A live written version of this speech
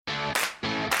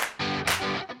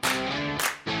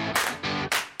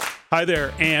Hi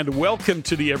there, and welcome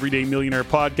to the Everyday Millionaire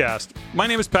Podcast. My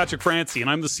name is Patrick Francie, and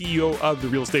I'm the CEO of the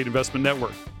Real Estate Investment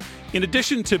Network. In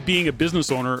addition to being a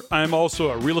business owner, I'm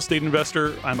also a real estate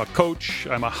investor, I'm a coach,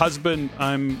 I'm a husband,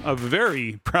 I'm a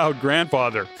very proud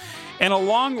grandfather. And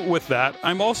along with that,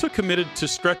 I'm also committed to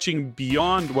stretching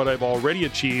beyond what I've already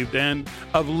achieved and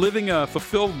of living a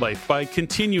fulfilled life by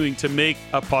continuing to make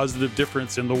a positive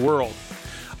difference in the world.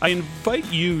 I invite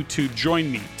you to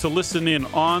join me to listen in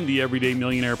on the Everyday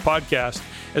Millionaire podcast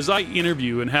as I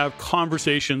interview and have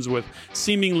conversations with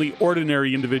seemingly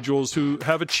ordinary individuals who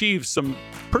have achieved some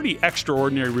pretty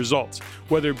extraordinary results,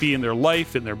 whether it be in their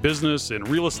life, in their business, in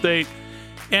real estate.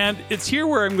 And it's here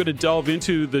where I'm going to delve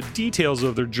into the details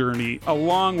of their journey,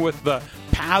 along with the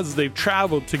paths they've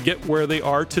traveled to get where they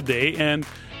are today, and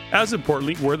as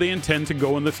importantly, where they intend to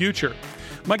go in the future.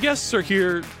 My guests are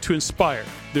here to inspire.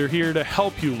 They're here to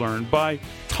help you learn by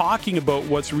talking about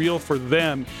what's real for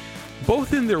them,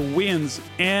 both in their wins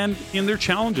and in their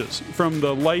challenges, from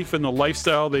the life and the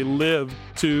lifestyle they live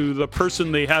to the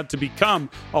person they had to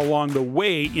become along the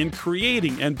way in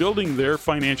creating and building their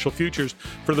financial futures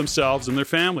for themselves and their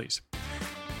families.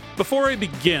 Before I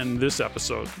begin this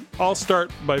episode, I'll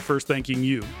start by first thanking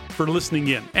you for listening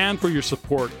in and for your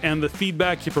support and the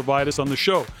feedback you provide us on the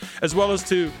show, as well as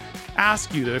to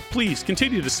ask you to please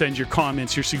continue to send your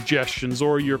comments, your suggestions,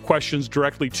 or your questions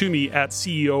directly to me at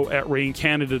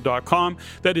ceo@reincanada.com.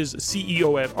 That is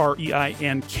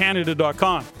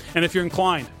ceo@reincanada.com. And if you're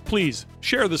inclined, please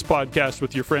share this podcast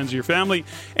with your friends or your family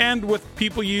and with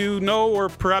people you know, or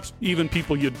perhaps even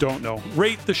people you don't know.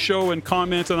 Rate the show and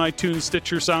comment on iTunes,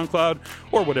 Stitcher, SoundCloud,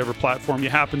 or whatever platform you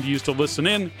happen to use to listen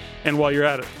in. And while you're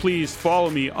at it, please follow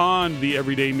me on the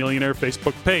Everyday Millionaire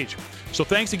Facebook page. So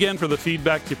thanks again for the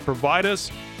feedback you provide us.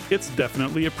 It's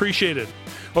definitely appreciated.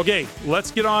 Okay,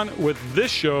 let's get on with this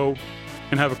show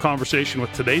and have a conversation with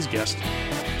today's guest.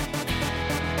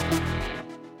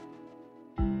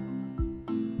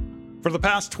 For the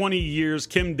past 20 years,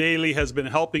 Kim Daly has been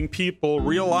helping people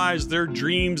realize their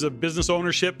dreams of business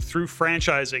ownership through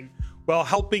franchising. While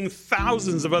helping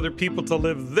thousands of other people to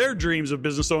live their dreams of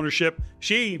business ownership,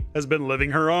 she has been living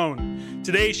her own.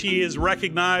 Today, she is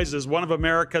recognized as one of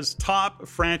America's top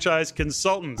franchise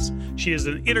consultants. She is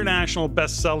an international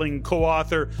best-selling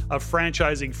co-author of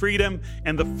Franchising Freedom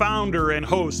and the founder and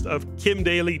host of Kim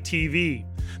Daly TV.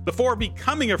 Before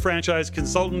becoming a franchise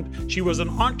consultant, she was an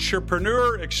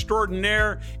entrepreneur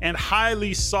extraordinaire and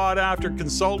highly sought-after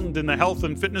consultant in the health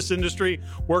and fitness industry,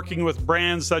 working with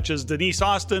brands such as Denise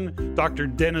Austin, Dr.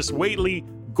 Dennis Waitley,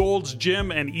 Gold's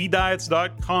Gym, and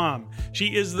eDiets.com.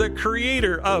 She is the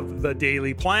creator of The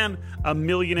Daly Plan, a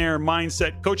millionaire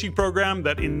mindset coaching program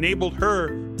that enabled her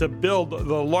to build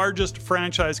the largest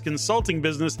franchise consulting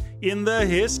business in the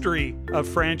history of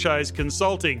franchise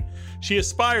consulting. She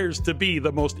aspires to be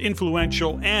the most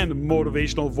influential and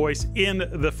motivational voice in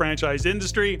the franchise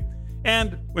industry.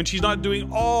 And when she's not doing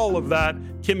all of that,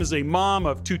 Kim is a mom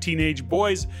of 2 teenage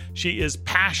boys. She is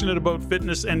passionate about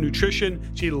fitness and nutrition.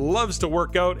 She loves to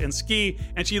work out and ski,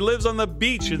 and she lives on the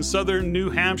beach in southern New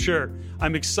Hampshire.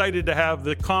 I'm excited to have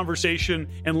the conversation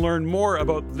and learn more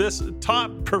about this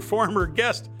top performer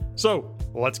guest. So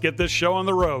let's get this show on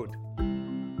the road.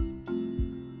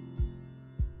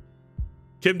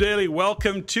 Kim Daly,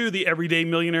 welcome to the Everyday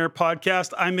Millionaire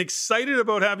Podcast. I'm excited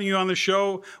about having you on the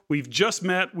show. We've just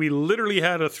met. We literally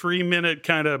had a 3-minute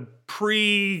kind of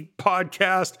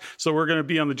pre-podcast, so we're going to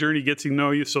be on the journey getting to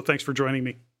know you. So thanks for joining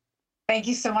me. Thank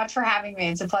you so much for having me.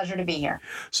 It's a pleasure to be here.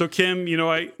 So Kim,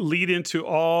 I lead into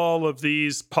all of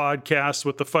these podcasts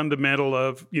with the fundamental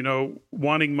of,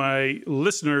 wanting my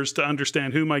listeners to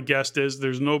understand who my guest is.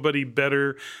 There's nobody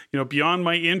better, beyond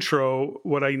my intro.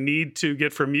 What I need to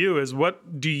get from you is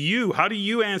how do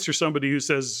you answer somebody who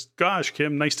says, gosh,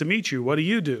 Kim, nice to meet you. What do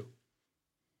you do?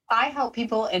 I help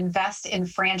people invest in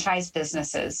franchise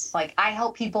businesses. I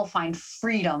help people find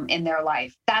freedom in their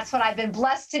life. That's what I've been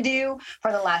blessed to do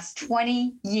for the last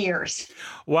 20 years.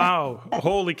 Wow.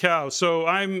 Holy cow. So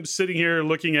I'm sitting here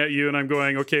looking at you and I'm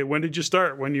going, okay, when did you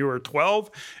start? When you were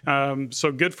 12?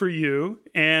 So good for you.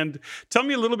 And tell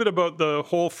me a little bit about the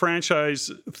whole franchise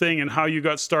thing and how you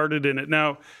got started in it.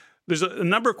 Now, there's a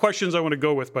number of questions I want to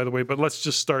go with, by the way, but let's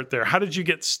just start there. How did you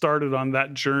get started on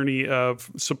that journey of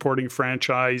supporting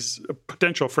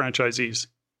potential franchisees?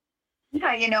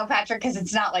 Yeah, Patrick, because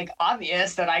it's not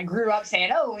obvious that I grew up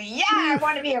saying, oh, yeah, I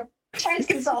want to be a franchise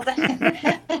consultant.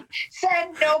 Said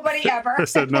nobody ever.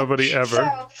 Said nobody ever.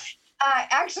 So,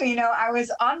 actually, I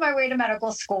was on my way to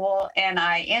medical school and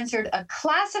I answered a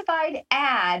classified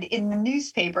ad in the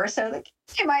newspaper. So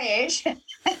my age,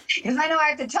 because I know I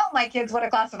have to tell my kids what a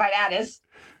classified ad is.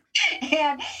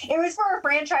 And it was for a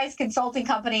franchise consulting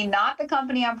company, not the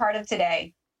company I'm part of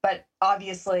today. But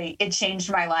obviously, it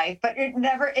changed my life. But it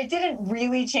didn't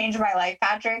really change my life,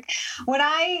 Patrick. When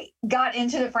I got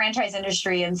into the franchise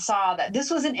industry and saw that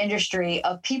this was an industry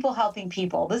of people helping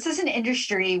people, this is an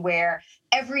industry where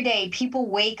every day people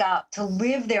wake up to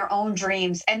live their own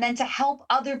dreams and then to help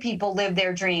other people live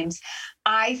their dreams.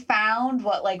 I found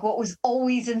what was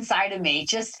always inside of me.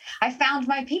 I found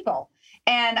my people.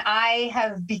 And I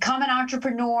have become an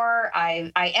entrepreneur.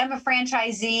 I am a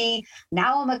franchisee.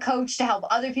 Now I'm a coach to help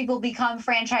other people become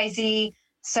franchisee.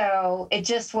 So it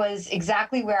just was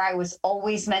exactly where I was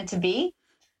always meant to be.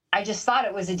 I just thought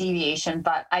it was a deviation,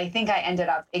 but I think I ended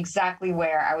up exactly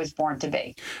where I was born to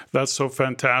be. That's so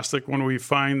fantastic. When we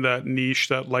find that niche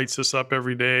that lights us up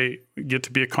every day, get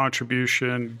to be a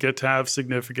contribution, get to have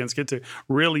significance, get to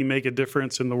really make a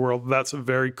difference in the world. That's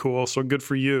very cool. So good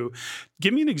for you.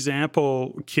 Give me an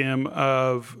example, Kim,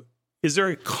 of is there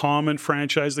a common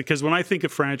franchise? Because when I think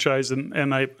of franchise,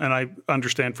 and I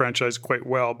understand franchise quite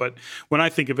well, but when I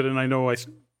think of it, and I know I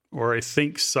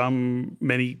think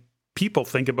many people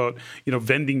think about,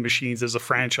 vending machines as a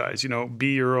franchise,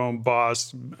 be your own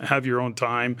boss, have your own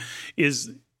time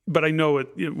but I know it,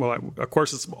 of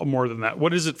course it's more than that.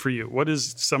 What is it for you? What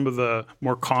is some of the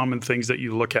more common things that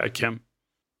you look at, Kim?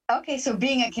 Okay, so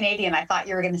being a Canadian, I thought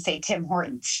you were going to say Tim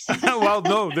Hortons. Well,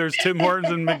 no, there's Tim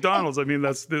Hortons and McDonald's. I mean,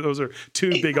 those are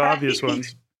two big obvious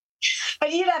ones.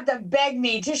 But you'd have to beg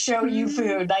me to show you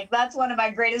food. Like, that's one of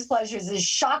my greatest pleasures, is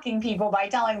shocking people by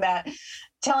telling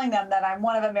them that I'm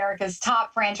one of America's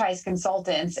top franchise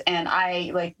consultants, and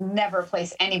I never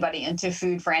place anybody into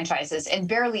food franchises and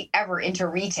barely ever into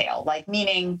retail,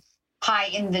 meaning high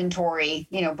inventory,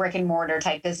 brick and mortar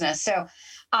type business. So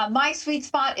my sweet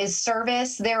spot is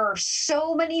service. There are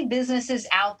so many businesses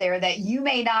out there that you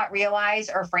may not realize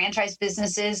are franchise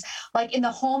businesses, like in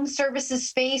the home services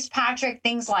space, Patrick,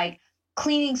 things like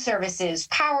cleaning services,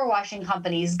 power washing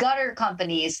companies, gutter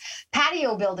companies,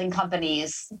 patio building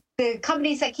companies, the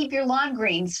companies that keep your lawn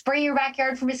green, spray your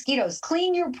backyard for mosquitoes,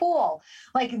 clean your pool.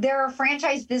 There are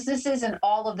franchise businesses in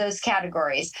all of those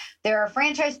categories. There are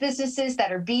franchise businesses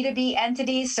that are B2B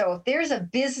entities. So if there's a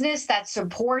business that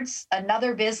supports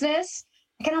another business,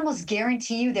 I can almost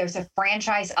guarantee you there's a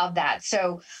franchise of that.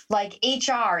 So like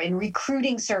HR and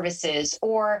recruiting services,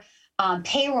 or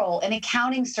payroll and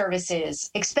accounting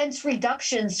services, expense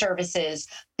reduction services,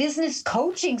 business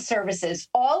coaching services,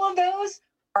 all of those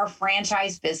are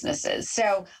franchise businesses.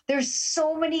 So there's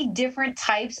so many different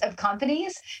types of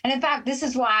companies. And in fact, this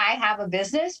is why I have a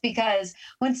business, because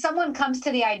when someone comes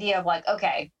to the idea of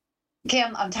okay,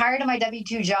 Kim, I'm tired of my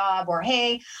W-2 job, or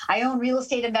hey, I own real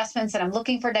estate investments and I'm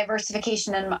looking for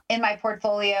diversification in my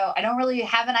portfolio. I don't really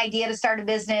have an idea to start a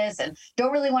business and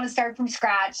don't really want to start from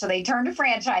scratch. So they turn to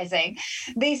franchising.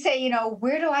 They say,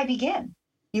 where do I begin?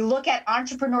 You look at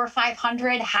Entrepreneur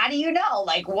 500. How do you know?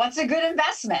 What's a good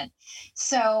investment?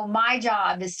 So my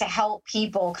job is to help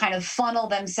people kind of funnel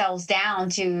themselves down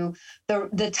to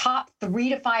the top 3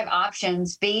 to 5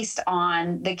 options based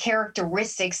on the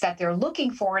characteristics that they're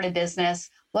looking for in a business,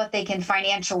 what they can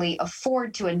financially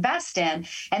afford to invest in.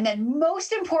 And then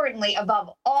most importantly, above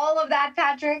all of that,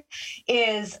 Patrick,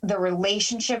 is the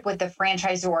relationship with the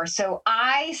franchisor. So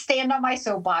I stand on my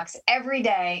soapbox every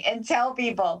day and tell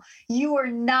people, you are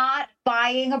not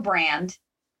buying a brand.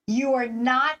 You are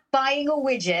not buying a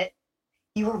widget.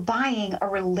 You are buying a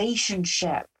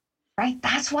relationship, right?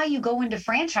 That's why you go into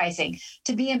franchising,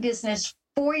 to be in business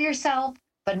for yourself,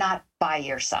 but not by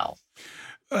yourself.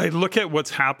 I look at what's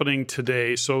happening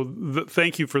today. So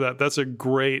thank you for that. That's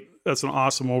an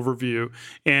awesome overview.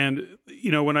 And,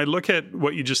 when I look at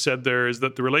what you just said there, is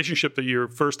that the relationship that you're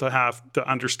first to have to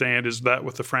understand is that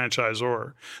with the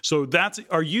franchisor. So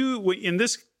are you in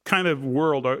this kind of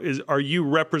world, are you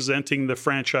representing the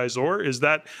franchisor? Is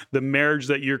that the marriage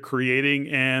that you're creating,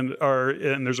 and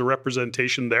there's a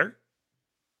representation there?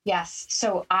 Yes.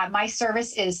 So my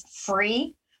service is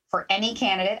free for any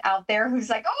candidate out there who's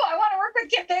like, oh, I want to work with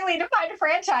Kim Daly to find a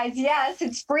franchise. Yes,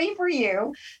 it's free for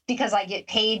you because I get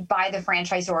paid by the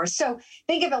franchisors. So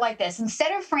think of it like this.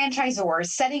 Instead of franchisors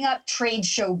setting up trade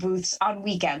show booths on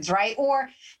weekends, right? Or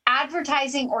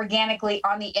advertising organically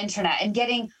on the internet and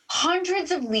getting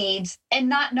hundreds of leads and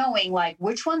not knowing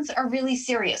which ones are really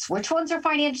serious, which ones are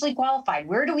financially qualified,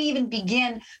 where do we even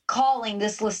begin calling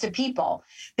this list of people?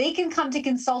 They can come to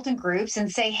consultant groups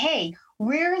and say, hey,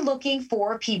 we're looking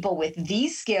for people with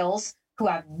these skills, who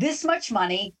have this much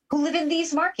money, who live in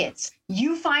these markets.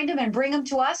 You find them and bring them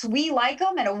to us. We like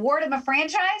them and award them a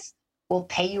franchise. We'll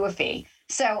pay you a fee.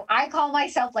 So I call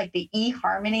myself like the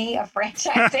eHarmony of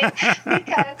franchising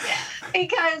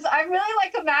because I'm really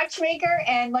like a matchmaker.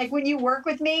 And like when you work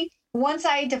with me, once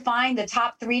I define the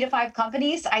top 3 to 5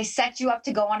 companies, I set you up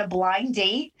to go on a blind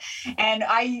date. And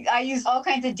I use all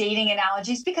kinds of dating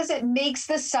analogies because it makes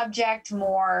the subject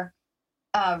more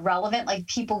relevant. Like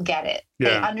people get it.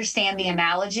 They Yeah. understand the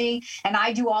analogy. And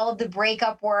I do all of the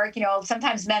breakup work. You know,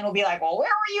 sometimes men will be like, well, where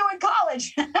were you in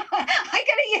college? I could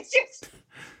have used you.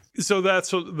 So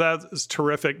that's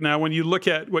terrific. Now, when you look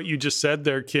at what you just said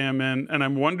there, Kim, and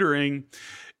I'm wondering,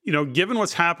 given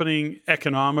what's happening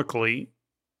economically,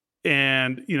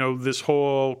 and this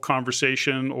whole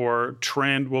conversation or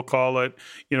trend, we'll call it,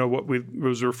 what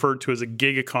was referred to as a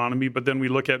gig economy, but then we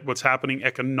look at what's happening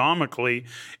economically,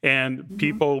 and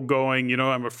people going,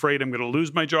 I'm afraid I'm going to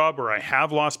lose my job, or I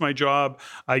have lost my job.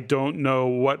 I don't know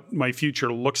what my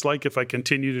future looks like if I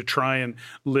continue to try and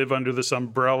live under this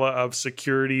umbrella of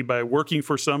security by working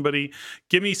for somebody.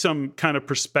 Give me some kind of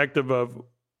perspective of,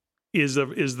 is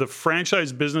the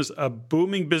franchise business a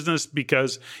booming business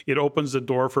because it opens the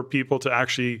door for people to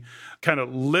actually kind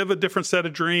of live a different set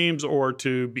of dreams, or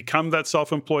to become that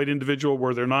self-employed individual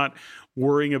where they're not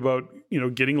worrying about,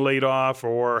 getting laid off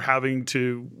or having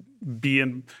to be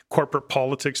in corporate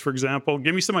politics, for example?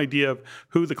 Give me some idea of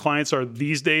who the clients are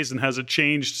these days, and has it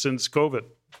changed since COVID?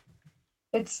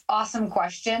 It's an awesome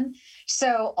question.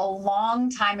 So a long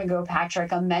time ago,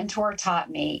 Patrick, a mentor taught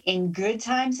me, in good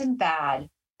times and bad,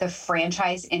 the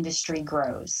franchise industry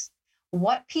grows.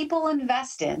 What people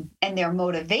invest in and their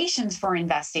motivations for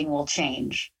investing will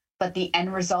change, but the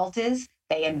end result is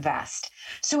they invest.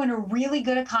 So in a really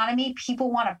good economy,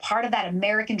 people want a part of that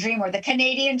American dream or the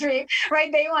Canadian dream,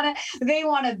 right? They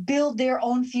want to build their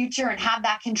own future and have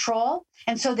that control.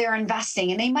 And so they're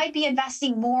investing, and they might be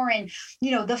investing more in,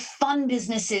 the fun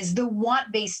businesses, the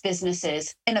want-based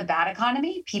businesses. In a bad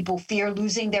economy, people fear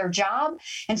losing their job.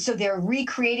 And so they're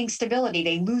recreating stability.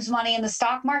 They lose money in the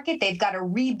stock market. They've got to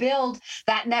rebuild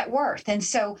that net worth. And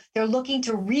so they're looking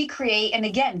to recreate and,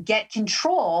 again, get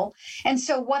control. And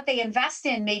so what they invest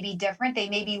in may be different. They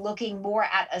may be looking more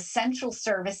at essential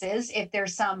services if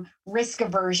there's some risk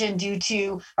aversion due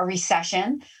to a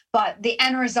recession. But the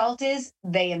end result is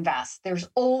they invest. There's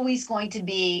always going to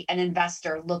be an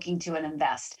investor looking to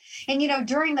invest. And,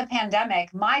 during the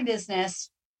pandemic, my business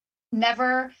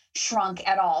never shrunk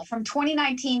at all. From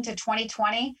 2019 to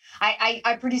 2020,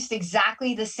 I produced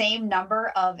exactly the same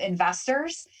number of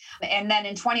investors. And then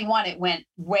in 21, it went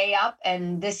way up.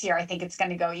 And this year, I think it's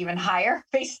going to go even higher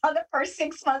based on the first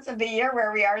 6 months of the year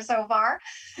where we are so far.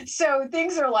 So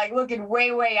things are like looking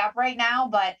way, way up right now.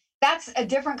 But that's a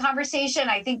different conversation.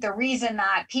 I think the reason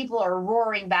that people are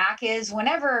roaring back is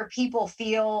whenever people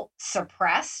feel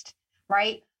suppressed,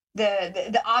 right?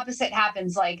 The opposite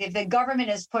happens. Like if the government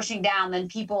is pushing down, then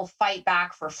people fight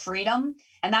back for freedom.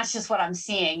 And that's just what I'm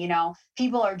seeing.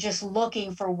 People are just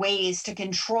looking for ways to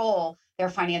control their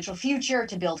financial future,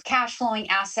 to build cash flowing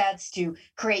assets, to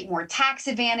create more tax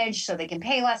advantage so they can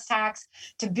pay less tax,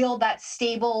 to build that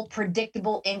stable,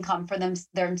 predictable income for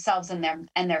themselves and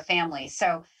their families.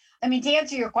 So, to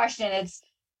answer your question, it's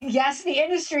yes, the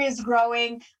industry is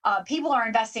growing. People are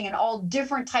investing in all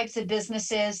different types of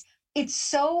businesses. It's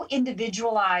so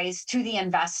individualized to the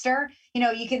investor.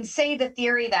 You can say the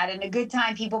theory that in a good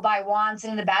time, people buy wants,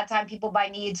 and in a bad time, people buy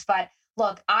needs. But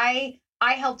look, I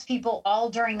helped people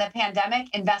all during the pandemic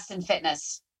invest in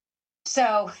fitness.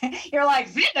 So you're like,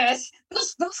 fitness?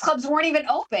 Those clubs weren't even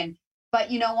open. But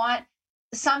you know what?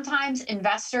 Sometimes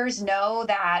investors know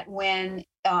that when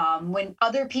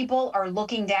other people are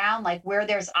looking down, like where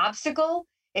there's obstacle,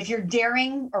 if you're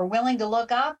daring or willing to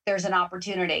look up, there's an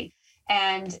opportunity.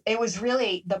 And it was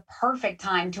really the perfect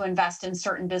time to invest in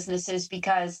certain businesses,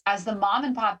 because as the mom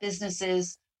and pop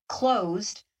businesses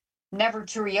closed, never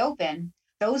to reopen,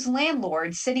 those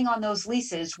landlords sitting on those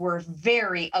leases were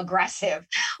very aggressive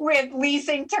with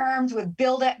leasing terms, with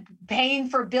paying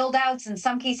for build outs, in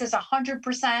some cases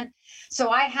 100%. So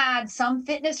I had some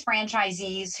fitness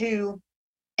franchisees who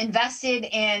invested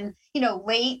in,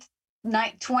 late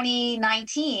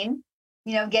 2019,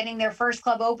 getting their first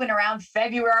club open around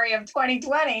February of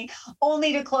 2020,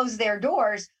 only to close their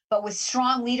doors. But with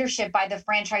strong leadership by the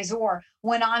franchisor,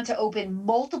 went on to open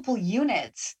multiple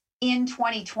units in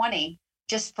 2020,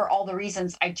 just for all the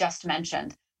reasons I just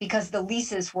mentioned, because the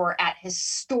leases were at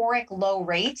historic low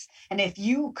rates. And if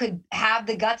you could have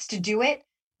the guts to do it,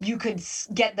 you could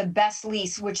get the best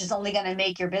lease, which is only going to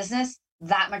make your business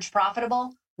that much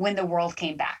profitable when the world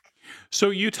came back. So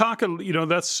you talk,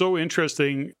 that's so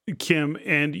interesting, Kim.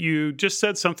 And you just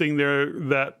said something there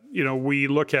that, we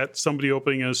look at somebody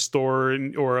opening a store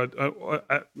or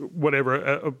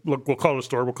whatever, look, we'll call it a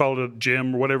store, we'll call it a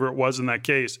gym or whatever it was in that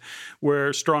case,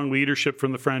 where strong leadership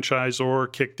from the franchisor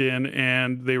kicked in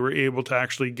and they were able to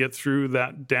actually get through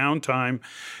that downtime.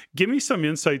 Give me some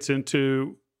insights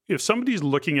into if somebody's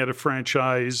looking at a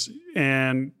franchise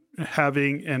and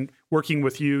working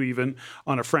with you even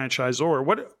on a franchisor,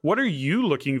 what are you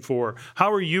looking for?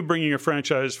 How are you bringing a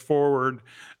franchise forward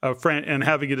and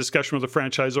having a discussion with a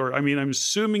franchisor? I mean, I'm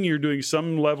assuming you're doing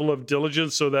some level of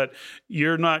diligence so that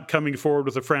you're not coming forward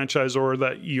with a franchisor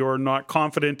that you're not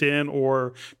confident in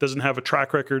or doesn't have a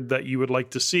track record that you would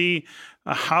like to see.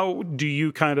 How do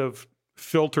you kind of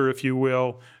filter, if you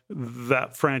will,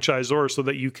 that franchisor so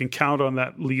that you can count on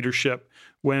that leadership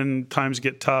when times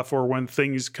get tough or when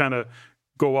things kind of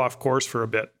go off course for a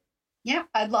bit? Yeah,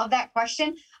 I'd love that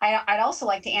question. I'd also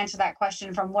like to answer that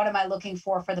question from what am I looking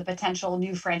for the potential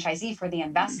new franchisee for the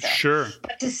investor? Sure.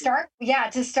 But to start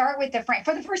with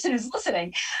for the person who's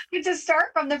listening, to start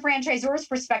from the franchisor's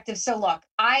perspective. So look,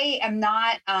 I am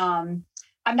not,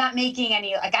 I'm not making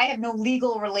any, I have no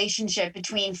legal relationship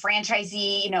between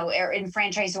franchisee, and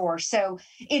franchisor. So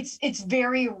it's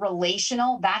very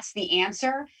relational. That's the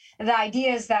answer. The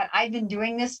idea is that I've been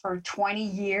doing this for 20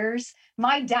 years.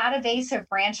 My database of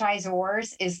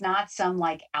franchisors is not some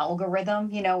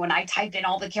algorithm. When I type in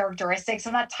all the characteristics,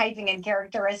 I'm not typing in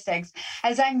characteristics.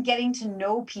 As I'm getting to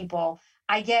know people,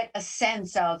 I get a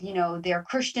sense of, their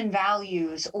Christian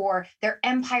values or their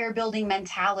empire building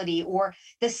mentality or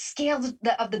the scale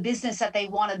of the business that they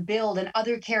want to build and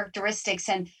other characteristics.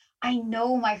 And I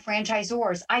know my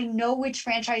franchisors. I know which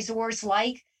franchisors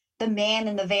like the man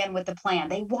in the van with the plan.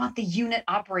 They want the unit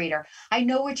operator. I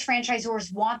know which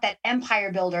franchisors want that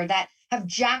empire builder that have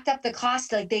jacked up the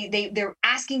cost. They're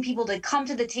asking people to come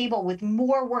to the table with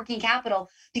more working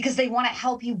capital because they want to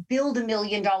help you build $1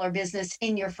 million business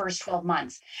in your first 12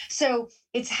 months. So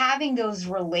it's having those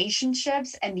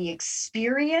relationships and the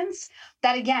experience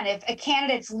that, again, if a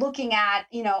candidate's looking at,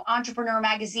 Entrepreneur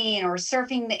Magazine or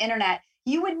surfing the internet,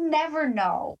 you would never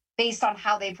know based on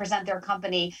how they present their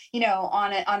company,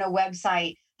 on a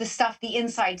website, the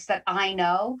insights that I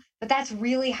know. But that's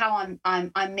really how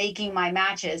I'm making my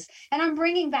matches, and I'm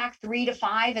bringing back 3 to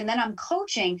 5, and then I'm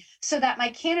coaching so that my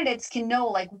candidates can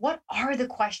know what are the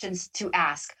questions to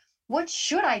ask, what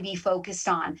should I be focused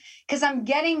on, because I'm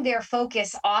getting their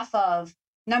focus off of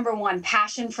number 1,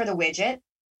 passion for the widget.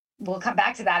 We'll come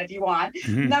back to that if you want.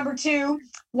 Mm-hmm. Number 2,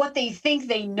 what they think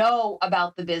they know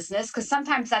about the business, because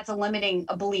sometimes that's a limiting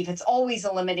belief. It's always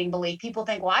a limiting belief. People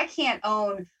think, well, I can't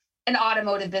own an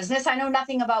automotive business. I know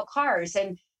nothing about cars.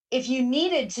 And if you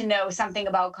needed to know something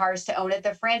about cars to own it,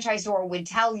 the franchisor would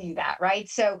tell you that, right?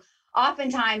 So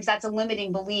oftentimes that's a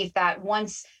limiting belief that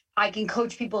once I can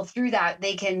coach people through that,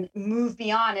 they can move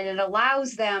beyond, and it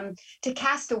allows them to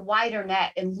cast a wider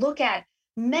net and look at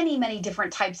many, many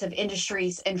different types of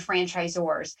industries and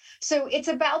franchisors. So it's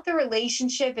about the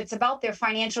relationship, it's about their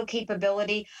financial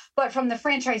capability, but from the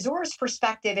franchisor's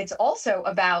perspective, it's also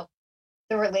about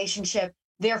the relationship,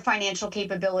 their financial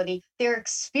capability, their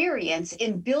experience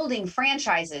in building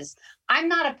franchises. I'm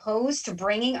not opposed to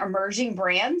bringing emerging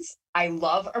brands. I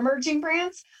love emerging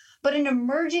brands, but an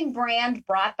emerging brand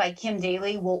brought by Kim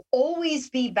Daly will always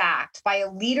be backed by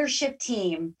a leadership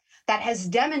team that has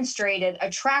demonstrated a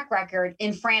track record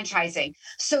in franchising.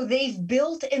 So they've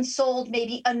built and sold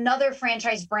maybe another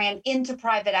franchise brand into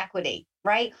private equity,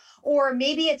 right? Or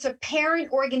maybe it's a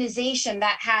parent organization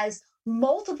that has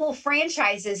multiple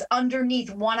franchises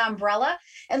underneath one umbrella.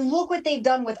 And look what they've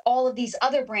done with all of these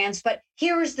other brands. But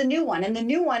here is the new one. And the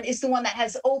new one is the one that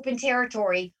has open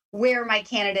territory where my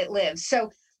candidate lives.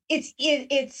 So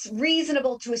it's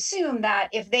reasonable to assume that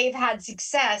if they've had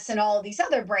success in all of these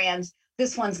other brands,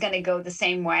 this one's going to go the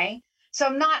same way. So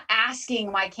I'm not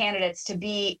asking my candidates to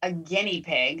be a guinea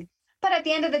pig, but at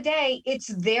the end of the day, it's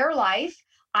their life.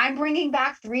 I'm bringing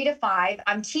back 3 to 5.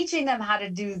 I'm teaching them how to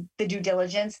do the due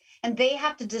diligence, and they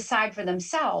have to decide for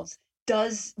themselves,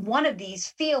 does one of these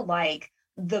feel like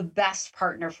the best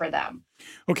partner for them?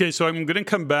 Okay, so I'm going to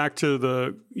come back to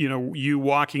the, you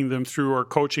walking them through or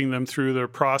coaching them through their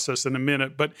process in a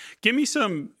minute, but give me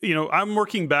some, I'm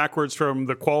working backwards from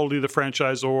the quality of the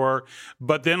franchisor,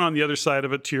 but then on the other side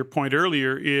of it, to your point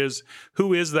earlier, is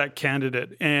who is that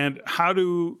candidate and how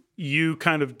do you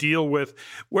kind of deal with,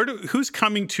 who's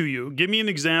coming to you? Give me an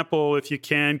example if you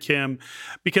can, Kim,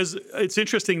 because it's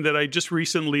interesting that I just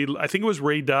recently, I think it was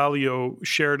Ray Dalio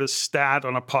shared a stat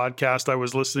on a podcast. I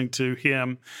was listening to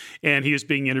him and he was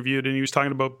being interviewed and he was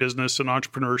talking about business and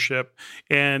entrepreneurship.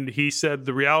 And he said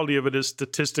the reality of it is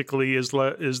statistically is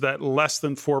that less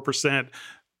than 4%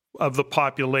 of the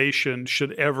population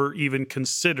should ever even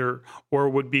consider or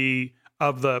would be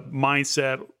of the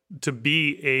mindset to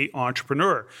be a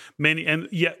entrepreneur. Many, and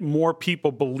yet more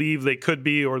people believe they could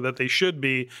be or that they should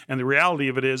be. And the reality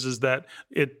of it is that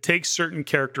it takes certain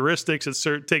characteristics,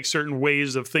 it takes certain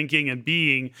ways of thinking and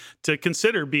being to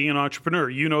consider being an entrepreneur.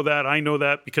 You know that, I know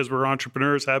that because we're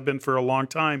entrepreneurs, have been for a long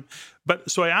time.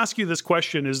 But so I ask you this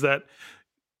question is that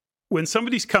when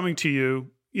somebody's coming to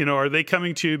you, are they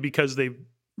coming to you because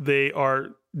they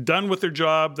are done with their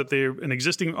job, that they're an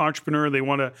existing entrepreneur, they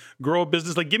want to grow a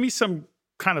business? Like, give me some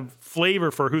kind of flavor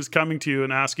for who's coming to you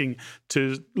and asking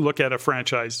to look at a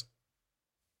franchise.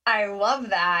 I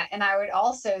love that. And I would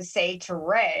also say to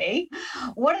Ray,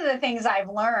 one of the things I've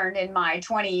learned in my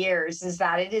 20 years is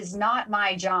that it is not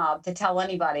my job to tell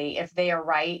anybody if they are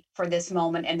right for this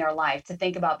moment in their life to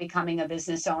think about becoming a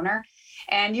business owner.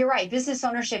 And you're right, business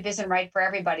ownership isn't right for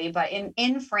everybody, but in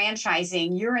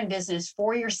franchising, you're in business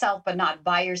for yourself, but not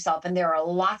by yourself. And there are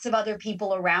lots of other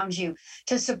people around you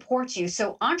to support you.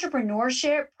 So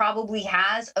entrepreneurship probably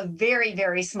has a very,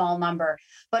 very small number,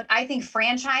 but I think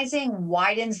franchising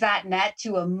widens that net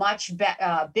to a much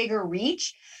bigger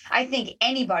reach. I think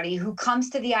anybody who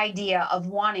comes to the idea of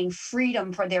wanting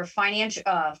freedom for their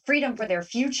freedom for their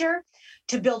future,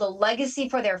 to build a legacy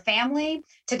for their family,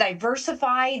 to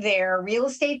diversify their real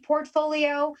estate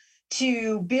portfolio,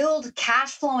 to build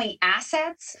cash flowing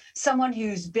assets, someone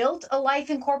who's built a life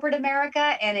in corporate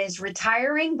America and is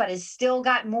retiring, but has still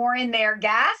got more in their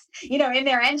gas, in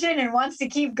their engine and wants to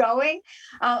keep going.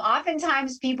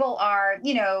 Oftentimes people are,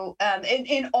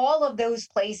 in all of those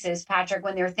places, Patrick,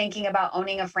 when they're thinking about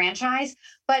owning a franchise.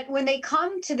 But when they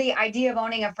come to the idea of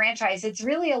owning a franchise, it's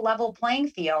really a level playing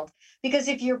field. Because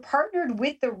if you're partnered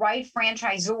with the right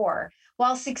franchisor,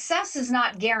 while success is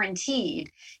not guaranteed,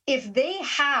 if they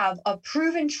have a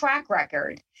proven track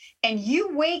record and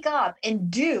you wake up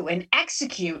and do and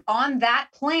execute on that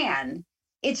plan,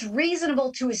 it's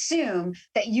reasonable to assume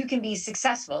that you can be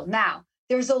successful. Now,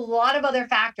 there's a lot of other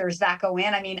factors that go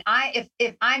in. I mean,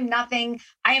 if I'm nothing,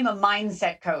 I am a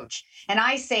mindset coach. And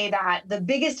I say that the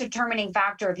biggest determining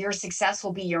factor of your success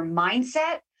will be your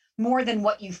mindset more than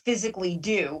what you physically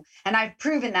do. And I've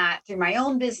proven that through my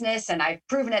own business and I've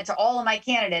proven it to all of my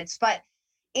candidates. But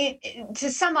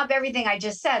to sum up everything I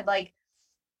just said, like,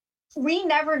 we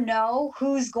never know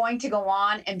who's going to go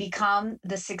on and become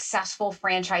the successful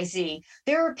franchisee.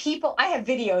 There are people, I have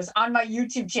videos on my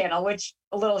YouTube channel, which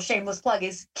a little shameless plug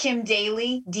is Kim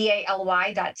Daly,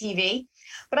 DALY.TV.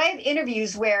 But I have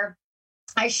interviews where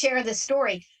I share this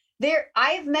story.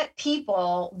 I've met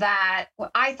people that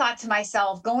I thought to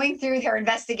myself, going through their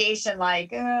investigation,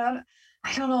 like, I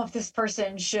don't know if this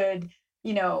person should,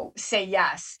 say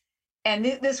yes. And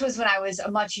this was when I was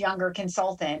a much younger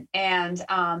consultant. And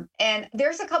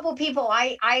there's a couple of people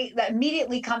that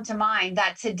immediately come to mind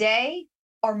that today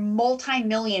are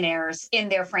multimillionaires in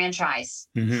their franchise.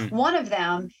 Mm-hmm. One of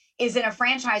them is in a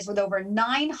franchise with over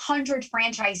 900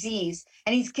 franchisees,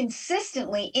 and he's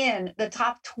consistently in the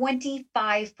top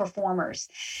 25 performers.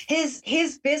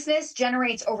 His business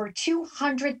generates over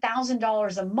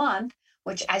 $200,000 a month,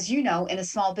 which, as you know, in a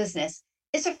small business,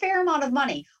 is a fair amount of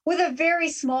money with a very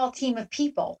small team of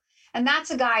people. And that's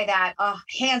a guy that,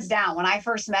 hands down, when I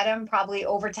first met him, probably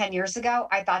over 10 years ago,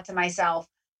 I thought to myself,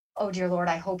 oh, dear Lord,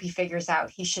 I hope he figures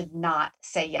out he should not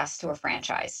say yes to a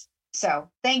franchise. So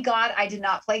thank God I did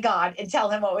not play God and tell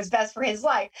him what was best for his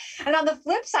life. And on the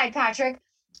flip side, Patrick,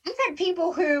 I've had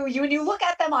people who, when you look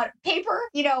at them on paper,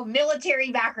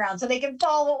 military background, so they can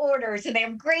follow orders and they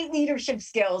have great leadership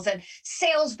skills and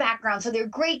sales background. So they're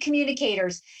great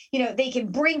communicators. They can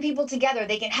bring people together.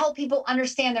 They can help people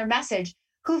understand their message,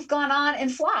 who've gone on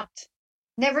and flopped,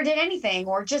 never did anything,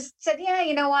 or just said, yeah,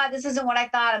 you know what, this isn't what I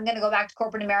thought. I'm going to go back to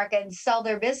corporate America and sell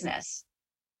their business.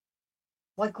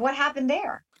 Like, what happened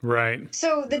there? Right.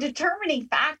 So the determining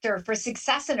factor for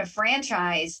success in a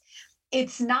franchise,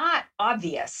 it's not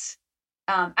obvious.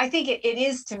 I think it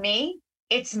is to me.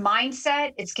 It's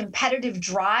mindset, it's competitive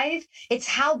drive, it's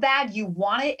how bad you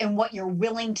want it and what you're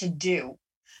willing to do.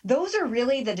 Those are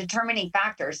really the determining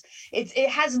factors. It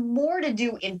has more to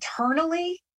do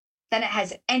internally than it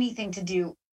has anything to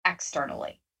do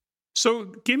externally. So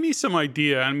give me some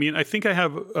idea. I mean, I think I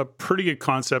have a pretty good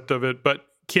concept of it, but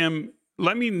Kim,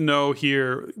 let me know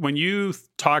here, when you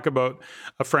talk about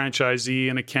a franchisee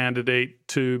and a candidate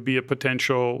to be a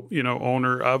potential,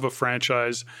 owner of a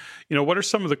franchise, what are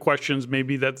some of the questions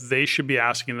maybe that they should be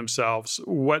asking themselves?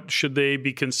 What should they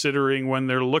be considering when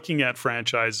they're looking at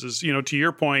franchises? To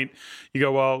your point, you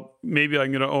go, well, maybe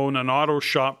I'm going to own an auto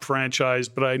shop franchise,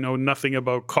 but I know nothing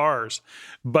about cars.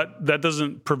 But that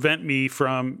doesn't prevent me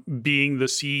from being the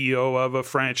CEO of a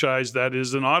franchise that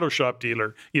is an auto shop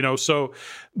dealer, so,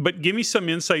 but give me some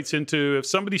insights into, if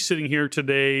somebody's sitting here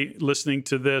today listening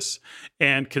to this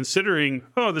and considering,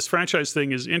 oh, this franchise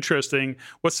thing is interesting,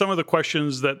 what's some of the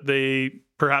questions that they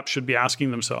perhaps should be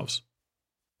asking themselves?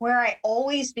 Where I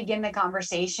always begin the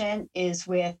conversation is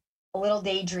with a little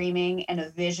daydreaming and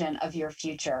a vision of your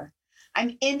future.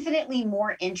 I'm infinitely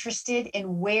more interested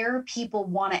in where people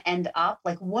want to end up.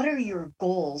 Like, what are your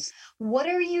goals? What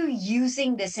are you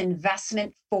using this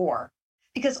investment for?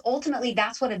 Because ultimately,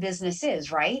 that's what a business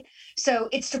is, right? So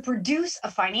it's to produce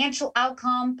a financial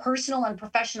outcome, personal and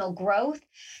professional growth.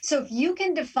 So if you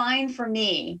can define for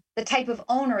me the type of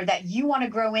owner that you want to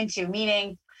grow into,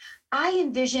 meaning I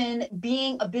envision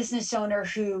being a business owner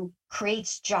who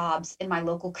creates jobs in my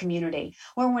local community,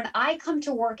 where when I come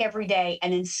to work every day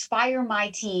and inspire my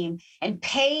team and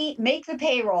make the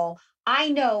payroll, I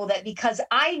know that because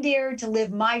I dared to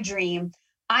live my dream,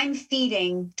 I'm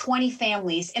feeding 20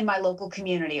 families in my local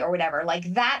community or whatever,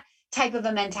 like that type of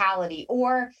a mentality.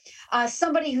 Or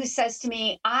somebody who says to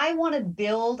me, I want to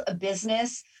build a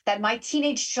business that my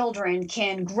teenage children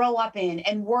can grow up in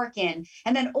and work in.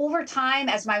 And then over time,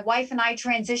 as my wife and I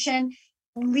transition,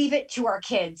 leave it to our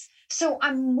kids. So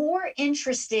I'm more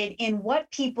interested in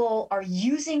what people are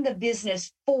using the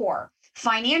business for.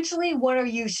 Financially, what are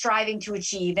you striving to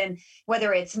achieve? And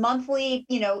whether it's monthly,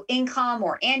 income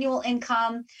or annual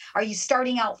income, are you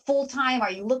starting out full time? Are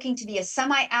you looking to be a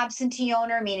semi-absentee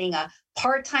owner, meaning a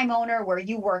part-time owner where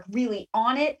you work really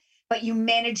on it, but you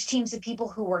manage teams of people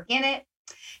who work in it?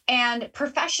 And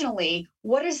professionally,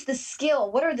 what is the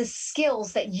skill? What are the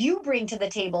skills that you bring to the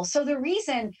table? So the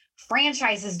reason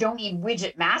franchises don't need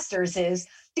widget masters is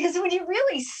because when you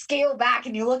really scale back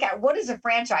and you look at what is a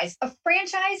franchise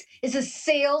is a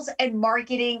sales and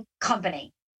marketing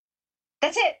company.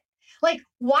 That's it. Like,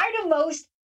 why do most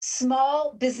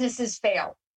small businesses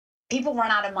fail? People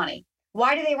run out of money.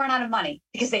 Why do they run out of money?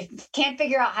 Because they can't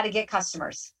figure out how to get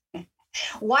customers.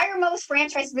 Why are most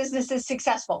franchise businesses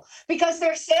successful? Because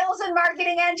they're sales and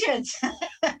marketing engines.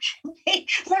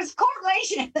 There's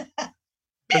correlation.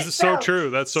 This is so true.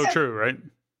 That's so true, right?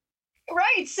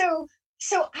 Right. So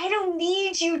I don't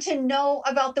need you to know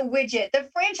about the widget. The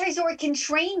franchisor can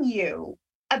train you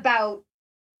about,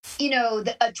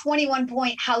 a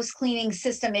 21-point house cleaning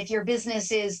system if your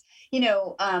business is,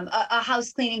 a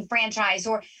house cleaning franchise,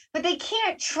 but they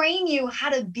can't train you how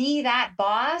to be that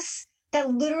boss that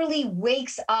literally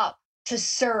wakes up to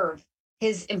serve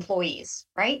his employees,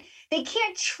 right? They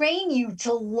can't train you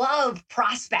to love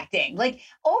prospecting. Like,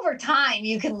 over time,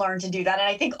 you can learn to do that. And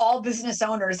I think all business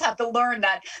owners have to learn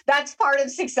that that's part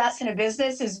of success in a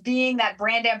business, is being that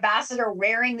brand ambassador,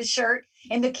 wearing the shirt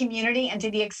in the community. And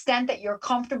to the extent that you're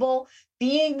comfortable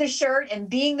being the shirt and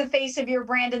being the face of your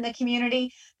brand in the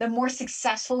community, the more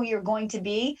successful you're going to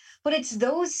be. But it's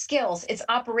those skills, it's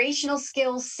operational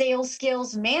skills, sales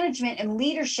skills, management and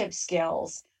leadership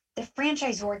skills. The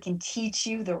franchisor can teach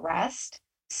you the rest.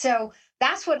 So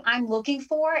that's what I'm looking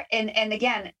for. And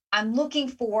again, I'm looking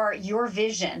for your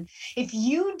vision. If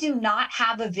you do not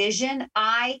have a vision,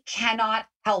 I cannot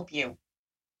help you.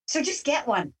 So just get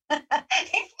one. Before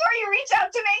you reach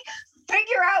out to me,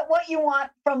 figure out what you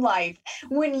want from life.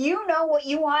 When you know what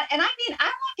you want, and I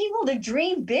want people to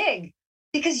dream big,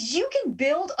 because you can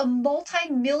build a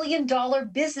multi-million-dollar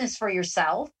business for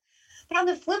yourself. But on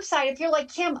the flip side, if you're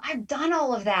like, Kim, I've done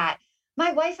all of that.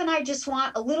 My wife and I just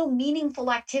want a little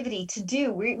meaningful activity to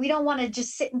do. We don't want to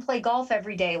just sit and play golf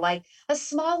every day, like a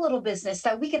small little business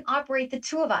that we can operate the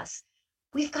two of us.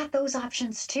 We've got those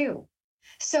options too.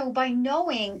 So by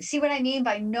knowing, see what I mean?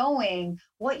 By knowing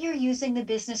what you're using the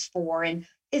business for, and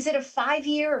is it a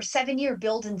 5-year or 7-year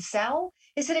build and sell?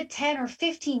 Is it a 10 or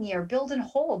 15-year build and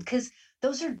hold? Because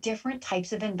those are different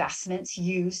types of investments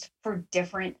used for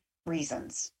different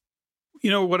reasons.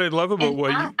 What I love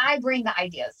about I bring the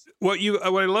ideas. What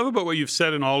I love about what you've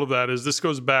said in all of that is this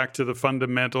goes back to the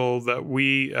fundamental that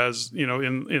we, as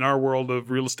in our world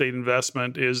of real estate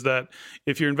investment, is that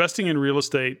if you're investing in real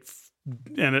estate,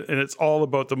 and it's all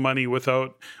about the money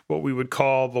without what we would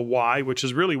call the why, which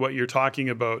is really what you're talking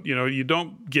about. You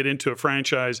don't get into a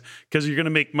franchise because you're going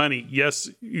to make money. Yes,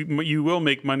 you will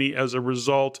make money as a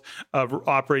result of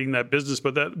operating that business,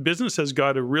 but that business has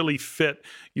got to really fit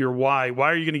your why.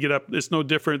 Why are you going to get up? It's no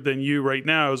different than you right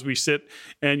now as we sit,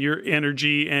 and your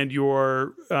energy and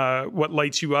your what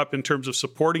lights you up in terms of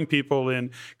supporting people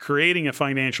and creating a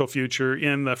financial future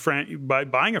in the by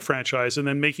buying a franchise and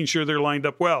then making sure they're lined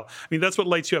up well. I mean, that's what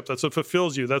lights you up. That's what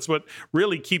fulfills you. That's what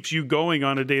really keeps you going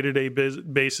on a day-to-day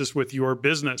basis with your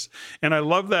business. And I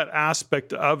love that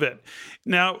aspect of it.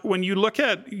 Now, when you look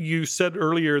at, you said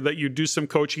earlier that you do some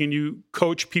coaching and you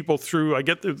coach people through,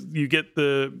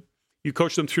 you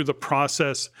coach them through the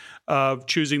process of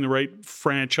choosing the right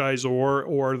franchise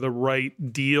or the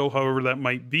right deal, however that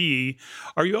might be.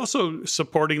 Are you also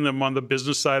supporting them on the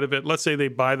business side of it? Let's say they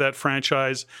buy that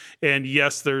franchise, and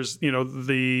yes, there's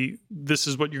this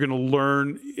is what you're going to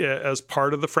learn as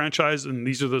part of the franchise, and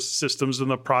these are the systems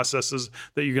and the processes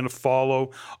that you're going to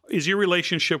follow. Is your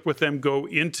relationship with them go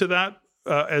into that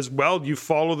as well? Do you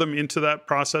follow them into that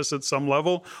process at some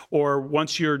level, or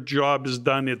once your job is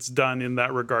done, it's done in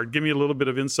that regard? Give me a little bit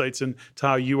of insights into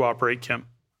how you operate, Kim.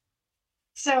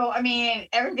 So, I mean,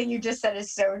 everything you just said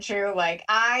is so true. Like,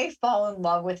 I fall in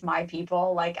love with my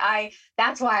people.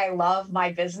 That's why I love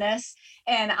my business.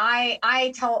 And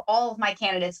I tell all of my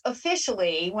candidates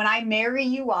officially, when I marry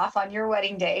you off on your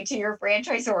wedding day to your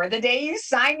franchisor, the day you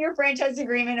sign your franchise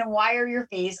agreement and wire your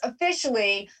fees,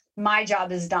 officially, my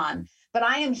job is done. But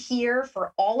I am here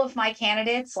for all of my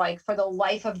candidates, like for the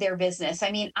life of their business. I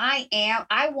mean,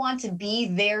 I want to be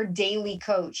their daily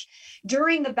coach.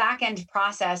 During the back end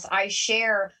process, I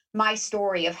share my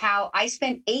story of how I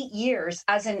spent 8 years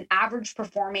as an average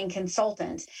performing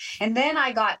consultant. And then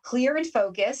I got clear and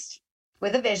focused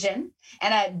with a vision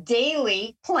and a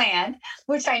daily plan,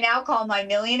 which I now call my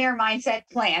Millionaire Mindset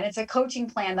Plan. It's a coaching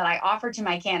plan that I offer to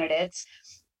my candidates.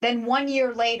 Then 1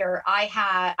 year later,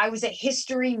 I was a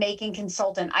history making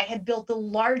consultant. I had built the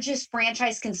largest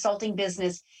franchise consulting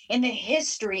business in the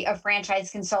history of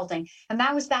franchise consulting. And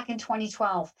that was back in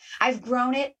 2012. I've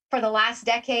grown it for the last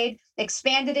decade,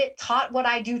 expanded it, taught what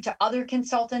I do to other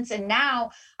consultants. And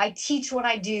now I teach what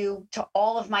I do to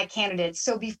all of my candidates.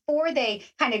 So before they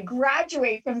kind of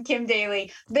graduate from Kim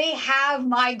Daly, they have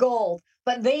my gold,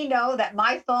 but they know that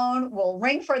my phone will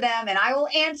ring for them and I will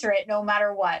answer it no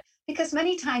matter what. Because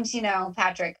many times,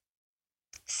 Patrick,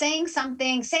 saying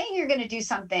you're going to do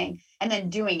something and then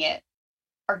doing it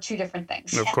are two different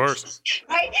things. Of course.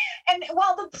 Right? And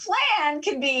while the plan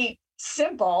can be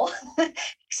simple,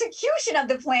 execution of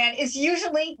the plan is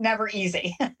usually never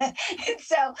easy. And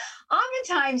so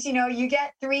oftentimes, you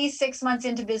get 3-6 months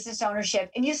into business ownership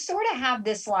and you sort of have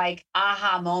this like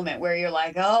aha moment where you're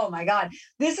like, oh my God,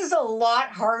 this is a lot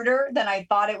harder than I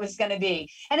thought it was going to be.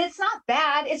 And it's not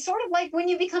bad. It's sort of like when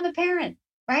you become a parent.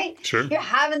 Right? Sure. You're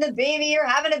having a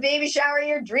baby shower,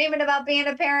 you're dreaming about being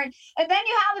a parent, and then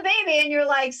you have the baby and you're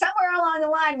like somewhere along the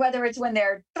line, whether it's when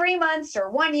they're 3 months or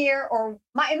 1 year, or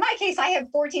in my case, I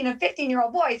have 14 and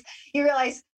 15-year-old boys, you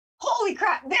realize, holy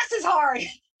crap, this is hard.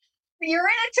 You're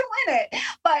in it to win it.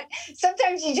 But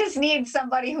sometimes you just need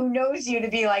somebody who knows you to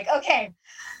be like, okay,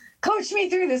 coach me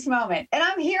through this moment. And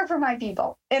I'm here for my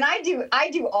people. And I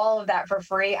do all of that for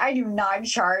free. I do not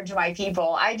charge my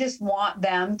people. I just want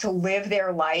them to live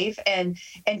their life and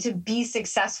to be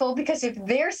successful, because if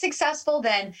they're successful,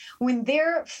 then when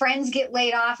their friends get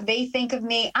laid off, they think of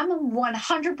me. I'm a 100%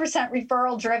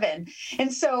 referral driven.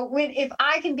 And so if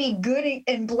I can be good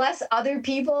and bless other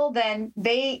people, then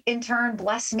they in turn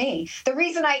bless me. The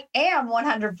reason I am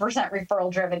 100%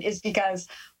 referral driven is because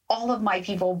all of my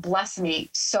people bless me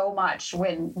so much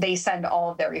when they send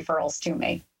all of their referrals to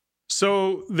me.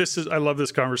 So I love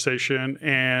this conversation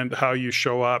and how you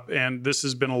show up. And this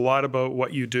has been a lot about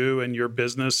what you do and your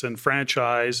business and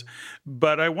franchise.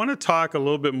 But I want to talk a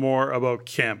little bit more about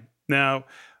Kim. Now,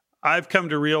 I've come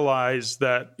to realize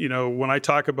that, when I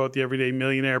talk about the Everyday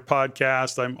Millionaire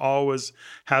podcast, I'm always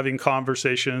having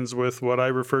conversations with what I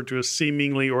refer to as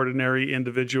seemingly ordinary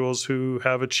individuals who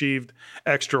have achieved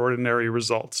extraordinary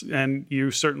results. And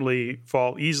you certainly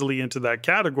fall easily into that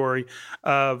category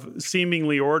of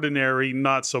seemingly ordinary,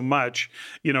 not so much,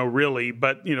 really,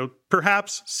 but,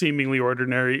 perhaps seemingly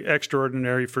ordinary,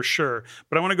 extraordinary for sure.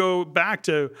 But I want to go back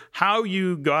to how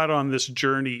you got on this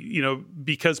journey,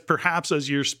 because perhaps as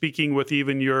you're speaking with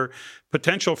even your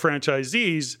potential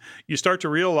franchisees, you start to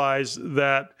realize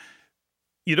that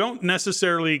you don't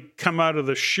necessarily come out of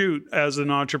the chute as an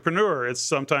entrepreneur.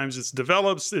 Sometimes it's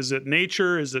develops. Is it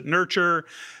nature? Is it nurture?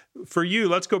 for you,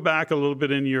 let's go back a little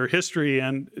bit in your history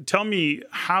and tell me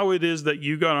how it is that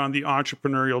you got on the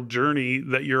entrepreneurial journey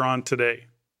that you're on today.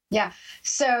 Yeah.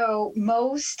 So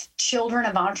most children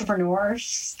of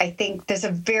entrepreneurs, I think there's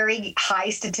a very high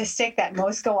statistic that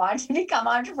most go on to become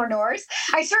entrepreneurs.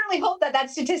 I certainly hope that that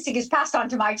statistic is passed on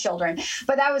to my children,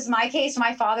 but that was my case.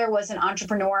 My father was an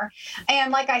entrepreneur.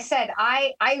 And like I said,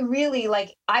 I really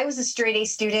I was a straight A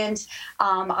student.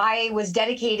 I was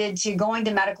dedicated to going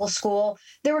to medical school.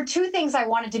 There were two things I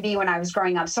wanted to be when I was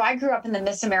growing up. So I grew up in the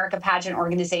Miss America pageant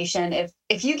organization.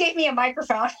 If you gave me a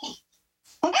microphone,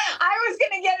 I was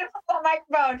going to get in front of the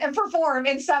microphone and perform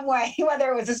in some way,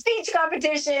 whether it was a speech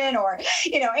competition or,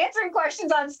 answering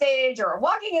questions on stage or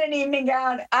walking in an evening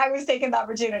gown. I was taking the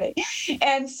opportunity.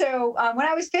 And so when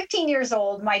I was 15 years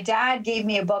old, my dad gave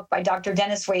me a book by Dr.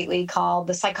 Dennis Waitley called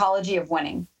The Psychology of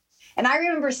Winning. And I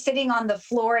remember sitting on the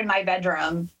floor in my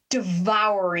bedroom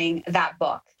devouring that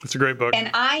book. It's a great book. And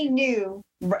I knew,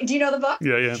 do you know the book?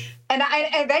 Yeah. And I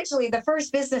eventually, the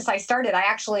first business I started, I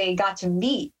actually got to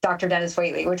meet Dr. Dennis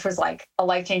Waitley, which was like a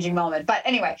life-changing moment. But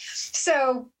anyway,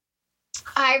 so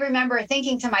I remember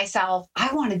thinking to myself,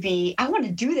 I want to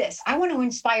do this. I want to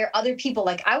inspire other people.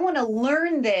 Like, I want to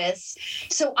learn this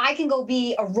so I can go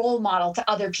be a role model to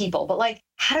other people. But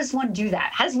how does one do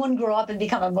that? How does one grow up and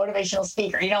become a motivational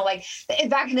speaker?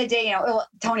 Back in the day,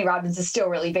 Tony Robbins is still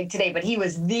really big today, but he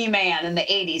was the man in the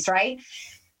 80s, right?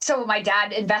 So my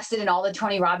dad invested in all the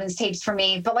Tony Robbins tapes for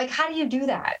me, but how do you do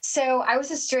that? So I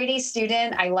was a straight A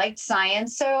student. I liked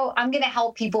science. So I'm going to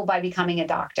help people by becoming a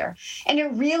doctor. And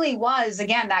it really was,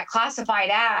 again, that classified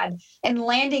ad and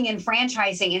landing in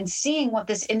franchising and seeing what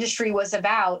this industry was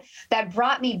about that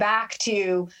brought me back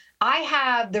to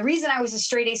the reason I was a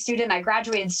straight A student, I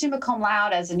graduated summa cum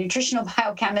laude as a nutritional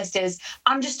biochemist, is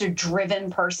I'm just a driven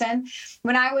person.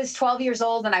 When I was 12 years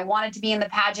old and I wanted to be in the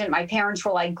pageant, my parents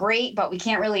were like, great, but we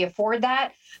can't really afford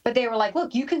that. But they were like,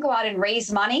 look, you can go out and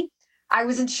raise money. I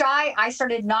wasn't shy. I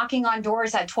started knocking on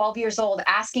doors at 12 years old,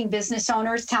 asking business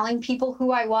owners, telling people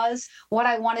who I was, what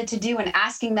I wanted to do, and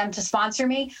asking them to sponsor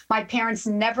me. My parents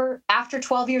never, after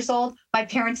 12 years old, my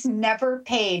parents never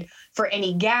paid for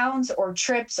any gowns or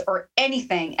trips or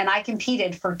anything. And I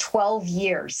competed for 12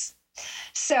 years.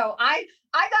 So I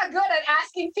got good at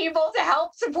asking people to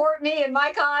help support me in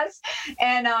my cause.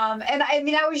 And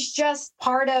that was just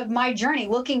part of my journey.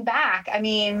 Looking back,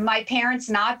 my parents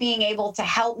not being able to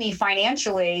help me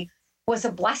financially was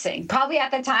a blessing. Probably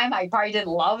at the time, I probably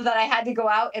didn't love that I had to go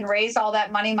out and raise all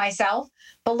that money myself.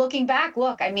 But looking back,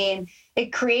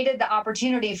 it created the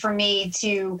opportunity for me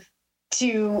to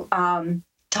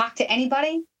talk to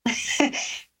anybody,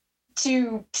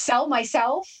 to sell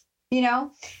myself,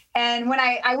 And when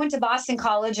I went to Boston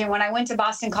College,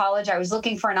 I was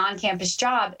looking for an on-campus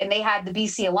job, and they had the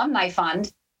BC Alumni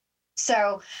Fund.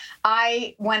 So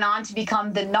I went on to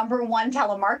become the #1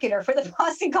 telemarketer for the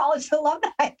Boston College Alumni.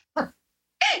 I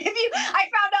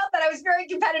found out that I was very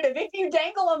competitive. If you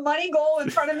dangle a money goal in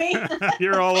front of me,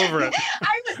 you're all over it.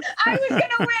 I was going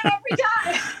to win every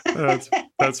time.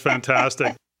 That's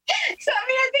fantastic. So,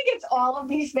 I think it's all of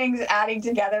these things adding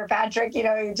together, Patrick.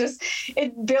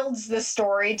 It builds the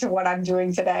story to what I'm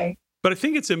doing today. But I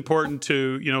think it's important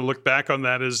to, look back on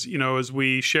that as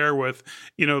we share with,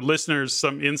 listeners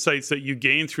some insights that you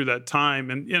gain through that time.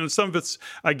 And, some of it's,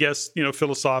 I guess,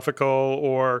 philosophical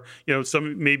or,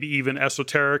 some maybe even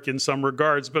esoteric in some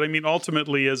regards. But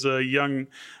ultimately, as a young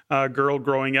girl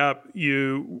growing up,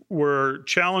 you were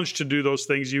challenged to do those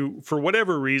things. For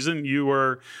whatever reason, you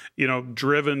were,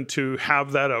 driven to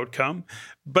have that outcome.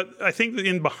 But I think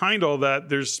that behind all that,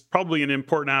 there's probably an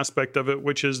important aspect of it,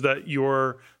 which is that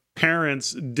your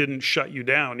parents didn't shut you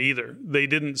down either. They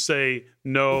didn't say,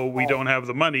 no, we don't have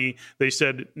the money. They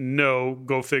said, no,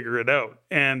 go figure it out.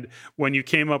 And when you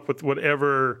came up with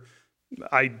whatever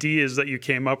ideas that you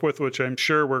came up with, which I'm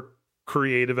sure were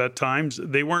creative at times,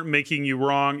 they weren't making you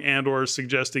wrong and or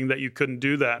suggesting that you couldn't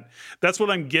do that. That's what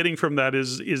I'm getting from that.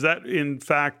 Is that in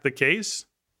fact the case?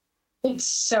 It's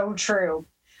so true.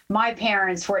 My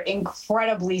parents were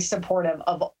incredibly supportive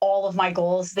of all of my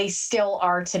goals. They still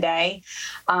are today.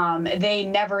 They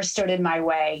never stood in my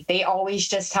way. They always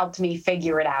just helped me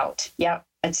figure it out. Yep,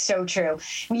 it's so true.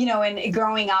 And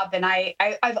growing up, and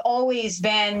I've always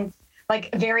been like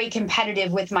very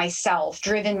competitive with myself,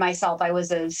 driven myself. I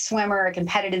was a swimmer, a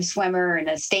competitive swimmer, and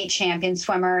a state champion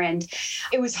swimmer. And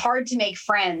it was hard to make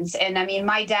friends. And I mean,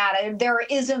 my dad, there are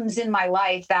isms in my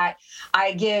life that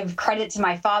I give credit to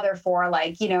my father for.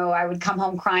 Like, I would come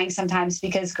home crying sometimes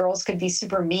because girls could be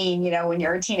super mean, when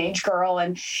you're a teenage girl,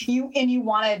 and you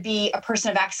want to be a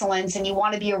person of excellence, and you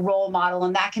want to be a role model.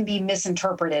 And that can be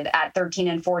misinterpreted at 13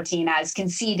 and 14 as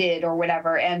conceited or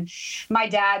whatever. And my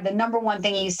dad, the number one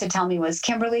thing he used to tell me was,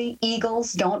 Kimberly,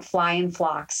 eagles don't fly in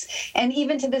flocks. And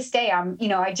even to this day,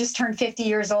 I just turned 50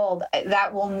 years old.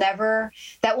 That will never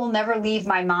leave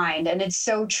my mind. And it's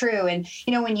so true. And,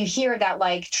 when you hear that,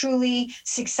 like, truly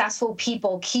successful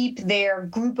people keep their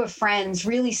group of friends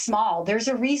really small, there's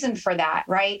a reason for that,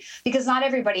 right? Because not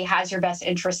everybody has your best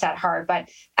interest at heart. But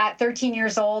at 13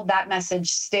 years old, that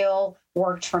message still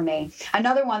worked for me.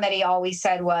 Another one that he always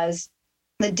said was,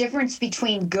 the difference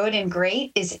between good and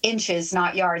great is inches,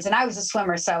 not yards. And I was a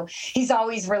swimmer, so he's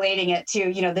always relating it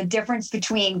to, the difference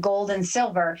between gold and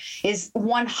silver is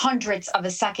 1/100th of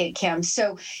a second, Kim.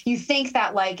 So you think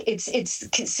that, like, it's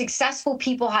successful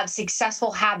people have successful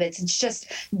habits. It's just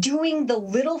doing the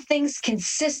little things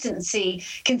consistently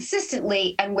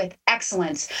and with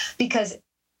excellence, because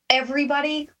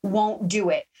everybody won't do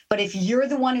it. But if you're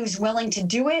the one who's willing to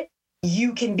do it,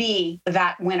 you can be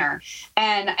that winner.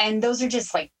 And those are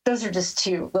just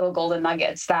two little golden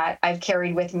nuggets that I've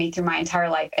carried with me through my entire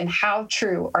life. And how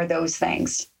true are those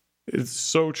things? It's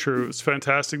so true. It's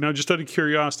fantastic. Now, just out of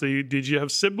curiosity, did you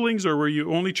have siblings, or were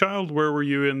you only child? Where were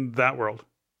you in that world?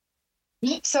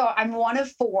 So I'm one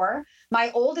of four. My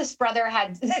oldest brother I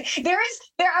was going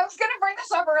to bring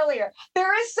this up earlier.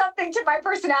 There is something to my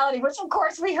personality, which of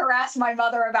course we harass my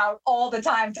mother about all the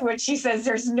time, to which she says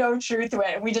there's no truth to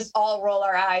it. And we just all roll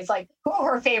our eyes like who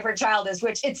her favorite child is,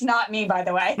 which it's not me, by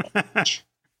the way.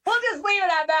 We'll just leave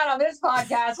it at that on this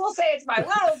podcast. We'll say it's my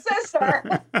little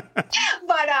sister.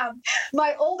 But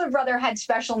my older brother had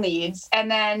special needs. And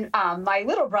then my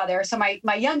little brother, so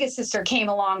my youngest sister came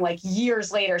along like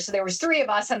years later. So there was three of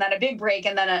us, and then a big break,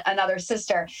 and then another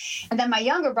sister. And then my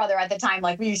younger brother at the time,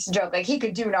 like we used to joke, like he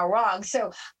could do no wrong.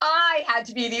 So I had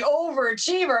to be the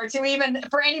overachiever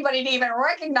for anybody to even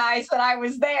recognize that I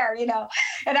was there,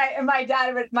 And my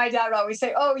dad would always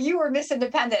say, "Oh, you were Miss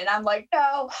Independent." And I'm like,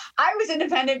 "No, I was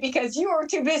independent because you were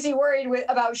too busy worried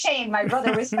about Shane, my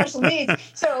brother with special needs.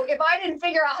 So if I didn't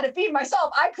figure out how to feed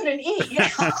myself, I couldn't eat."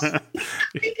 I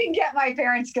can get my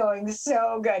parents going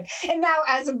so good. And now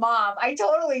as a mom, I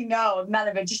totally know none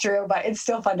of it's true, but it's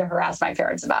still fun to harass my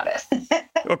parents about it.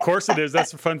 Of course it is.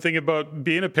 That's the fun thing about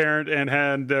being a parent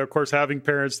and of course, having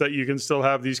parents that you can still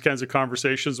have these kinds of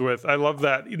conversations with. I love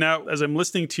that. Now, as I'm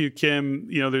listening to you, Kim,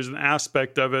 there's an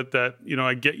aspect of it that,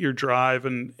 I get your drive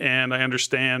and I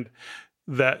understand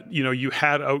that, you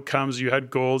had outcomes, you had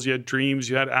goals, you had dreams,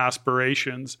 you had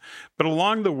aspirations. But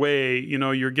along the way,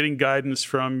 you're getting guidance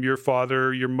from your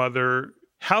father, your mother.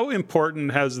 How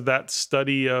important has that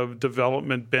study of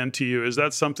development been to you? Is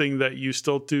that something that you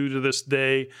still do to this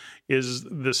day? Is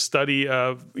the study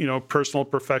of, personal,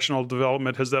 professional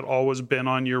development, has that always been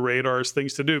on your radar as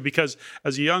things to do? Because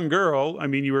as a young girl,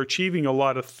 you were achieving a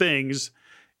lot of things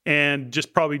and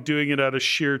just probably doing it out of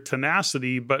sheer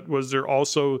tenacity. But was there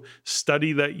also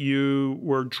study that you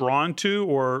were drawn to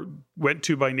or went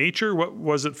to by nature? What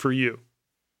was it for you?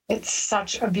 It's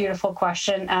such a beautiful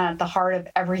question at the heart of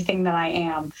everything that I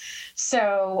am.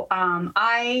 So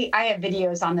I have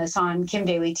videos on this on Kim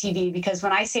Daly TV, because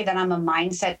when I say that I'm a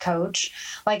mindset coach,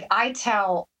 like I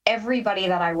tell everybody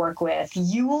that I work with,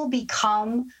 you will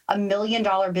become $1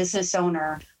 million business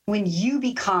owner when you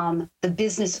become the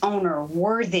business owner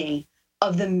worthy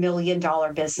of the $1 million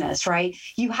business, right?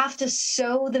 You have to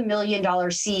sow the $1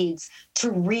 million seeds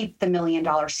to reap the $1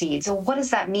 million seeds. So what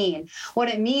does that mean? What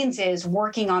it means is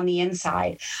working on the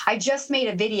inside. I just made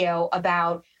a video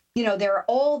about, there are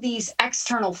all these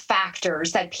external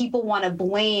factors that people want to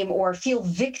blame or feel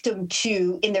victim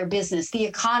to in their business: the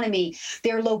economy,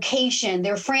 their location,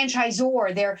 their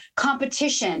franchisor, their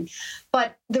competition.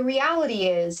 But the reality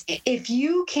is, if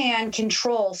you can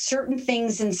control certain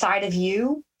things inside of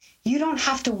you, you don't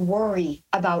have to worry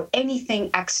about anything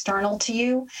external to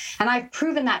you. And I've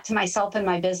proven that to myself in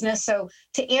my business. So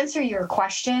to answer your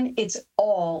question, it's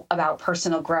all about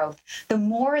personal growth. The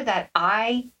more that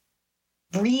I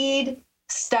read,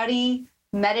 study,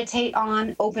 meditate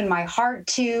on, open my heart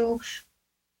to,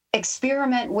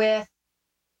 experiment with,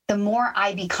 the more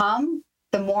I become,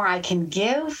 the more I can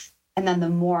give, and then the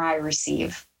more I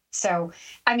receive. So,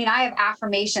 I have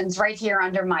affirmations right here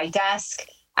under my desk.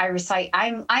 I recite.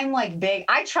 I'm like big.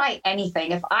 I try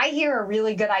anything. If I hear a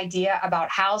really good idea about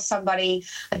how somebody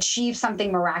achieves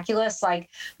something miraculous, like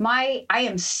I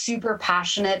am super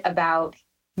passionate about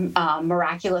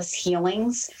miraculous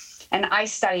healings. And I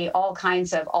study all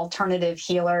kinds of alternative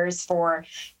healers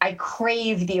I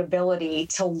crave the ability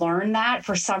to learn that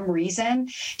for some reason,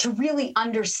 to really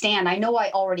understand. I know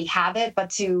I already have it, but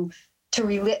to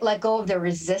let go of the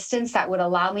resistance that would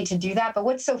allow me to do that. But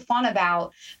what's so fun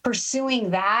about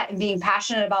pursuing that and being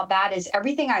passionate about that is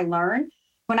everything I learn,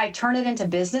 when I turn it into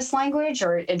business language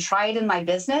and try it in my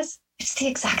business, it's the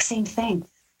exact same thing,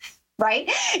 right?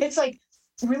 It's like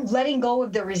letting go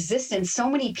of the resistance. So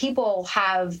many people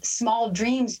have small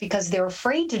dreams because they're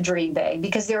afraid to dream big,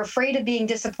 because they're afraid of being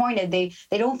disappointed. They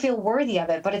don't feel worthy of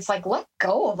it. But it's like, let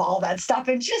go of all that stuff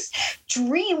and just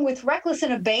dream with reckless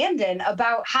and abandon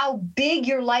about how big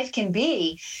your life can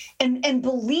be, and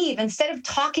believe. Instead of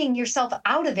talking yourself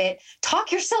out of it,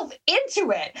 talk yourself into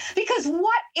it. Because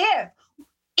what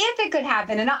if it could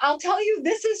happen? And I'll tell you,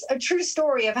 this is a true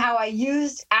story of how I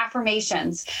used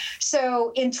affirmations.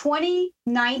 So in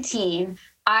 2019,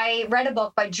 I read a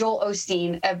book by Joel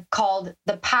Osteen called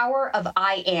The Power of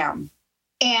I Am.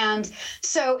 And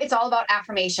so it's all about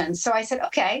affirmations. So I said,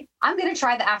 okay, I'm going to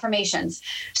try the affirmations.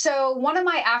 So one of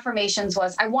my affirmations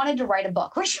was I wanted to write a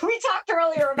book, which we talked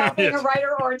earlier about being a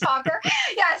writer or a talker.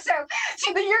 Yeah. So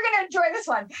then you're going to enjoy this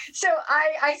one. So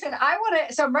I said,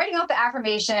 so I'm writing out the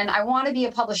affirmation. I want to be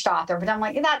a published author, but I'm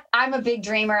like, I'm a big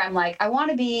dreamer. I'm like, I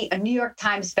want to be a New York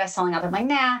Times bestselling author. I'm like,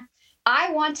 nah. I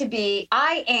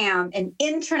am an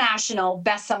international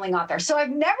best-selling author. So I've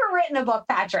never written a book,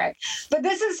 Patrick, but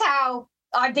this is how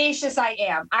audacious I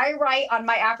am. I write on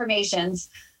my affirmations,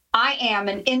 I am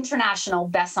an international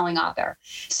best-selling author.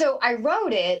 So I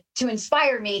wrote it to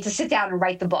inspire me to sit down and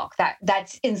write the book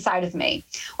that's inside of me.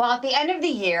 Well, at the end of the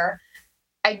year,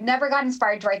 I never got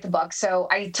inspired to write the book. So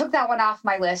I took that one off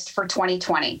my list for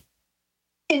 2020.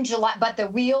 In July, but the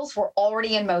wheels were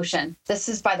already in motion. This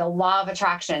is by the law of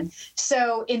attraction.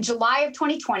 So in July of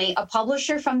 2020, a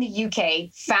publisher from the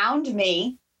UK found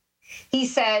me. He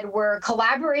said, we're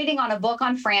collaborating on a book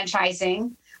on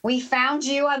franchising. We found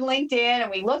you on LinkedIn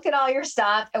and we looked at all your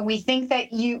stuff and we think that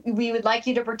we would like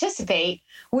you to participate.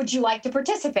 Would you like to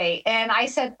participate? And I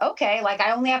said, okay, like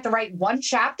I only have to write one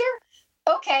chapter?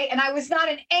 Okay. And I was not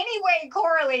in any way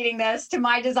correlating this to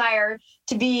my desire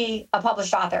to be a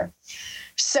published author.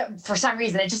 So for some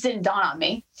reason, it just didn't dawn on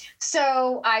me.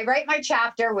 So I write my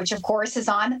chapter, which of course is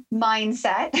on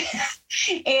mindset.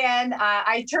 And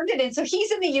I turned it in. So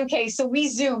he's in the UK. So we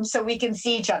Zoom so we can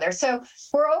see each other. So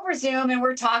we're over Zoom and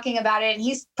we're talking about it. And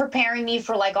he's preparing me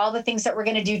for like all the things that we're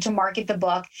going to do to market the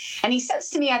book. And he says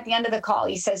to me at the end of the call,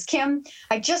 he says, Kim,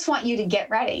 I just want you to get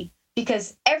ready,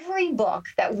 because every book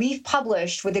that we've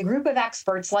published with a group of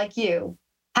experts like you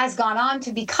has gone on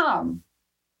to become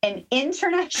an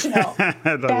international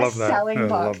best-selling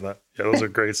book. I love that. Yeah, those are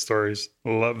great stories.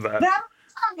 Love that. I'm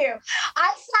telling you,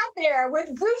 I sat there with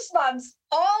goosebumps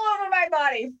all over my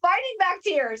body, fighting back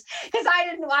tears, because I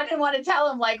didn't want to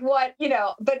tell him like what,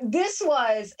 but this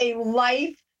was a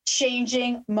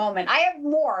life-changing moment. I have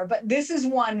more, but this is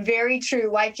one very true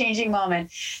life-changing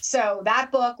moment. So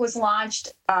that book was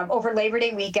launched over Labor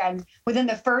Day weekend. Within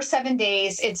the first 7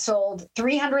 days, it sold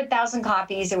 300,000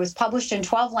 copies. It was published in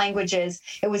 12 languages.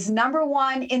 It was number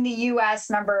one in the US,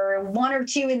 number 1 or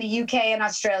 2 in the UK and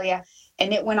Australia.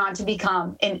 And it went on to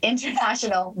become an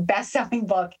international best-selling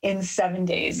book in 7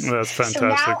 days. That's fantastic. So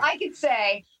now I could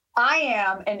say I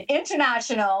am an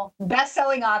international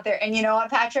best-selling author. And you know what,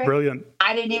 Patrick? Brilliant.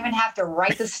 I didn't even have to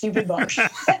write the stupid book.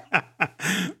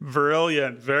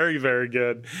 Brilliant. Very, very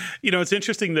good. It's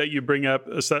interesting that you bring up,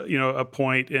 a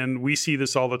point, and we see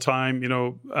this all the time.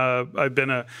 I've been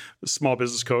a small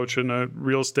business coach and a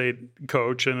real estate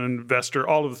coach and an investor,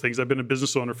 all of the things. I've been a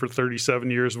business owner for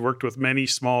 37 years, worked with many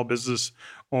small business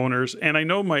owners. And I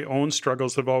know my own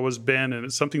struggles have always been, and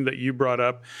it's something that you brought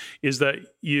up, is that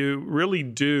you really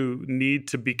do need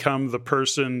to become the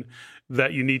person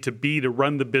that you need to be to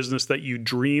run the business that you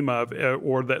dream of,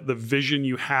 or that the vision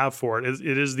you have for it.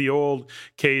 It is the old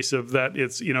case of that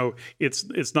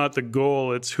it's not the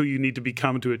goal, it's who you need to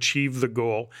become to achieve the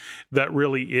goal. That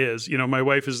really is. My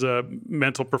wife is a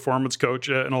mental performance coach,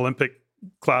 an Olympic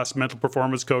class mental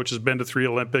performance coach, has been to 3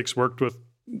 Olympics, worked with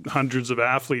hundreds of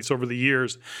athletes over the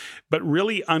years, but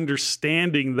really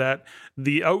understanding that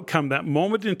the outcome, that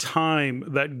moment in time,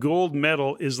 that gold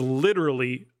medal is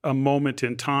literally a moment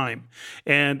in time.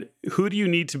 And who do you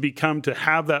need to become to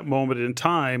have that moment in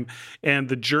time? And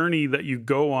the journey that you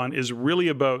go on is really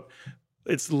about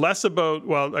it's less about,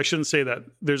 well, I shouldn't say that.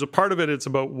 There's a part of it, it's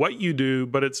about what you do,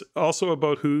 but it's also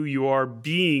about who you are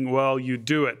being while you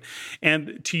do it.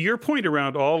 And to your point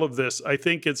around all of this, I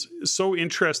think it's so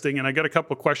interesting, and I got a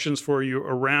couple of questions for you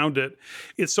around it.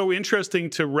 It's so interesting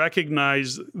to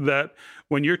recognize that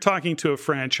when you're talking to a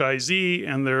franchisee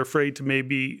and they're afraid to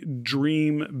maybe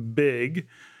dream big,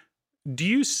 do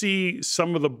you see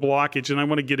some of the blockage? And I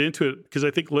want to get into it because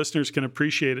I think listeners can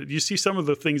appreciate it. Do you see some of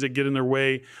the things that get in their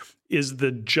way? Is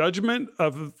the judgment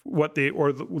of what they,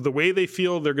 or the way they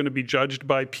feel they're going to be judged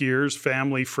by peers,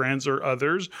 family, friends, or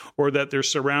others, or that they're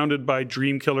surrounded by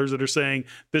dream killers that are saying,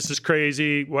 this is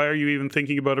crazy. Why are you even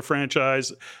thinking about a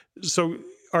franchise? So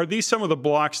are these some of the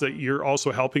blocks that you're also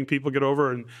helping people get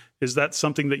over? And is that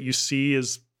something that you see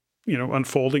as,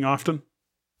 unfolding often?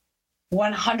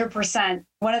 100%.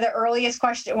 One of the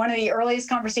earliest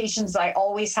conversations I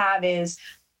always have is,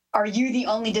 are you the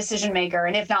only decision maker?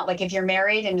 And if not, like if you're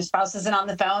married and your spouse isn't on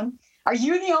the phone, are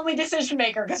you the only decision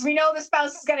maker? Because we know the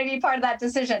spouse is going to be part of that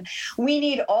decision. We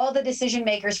need all the decision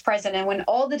makers present. And when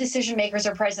all the decision makers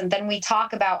are present, then we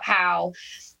talk about how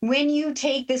when you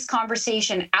take this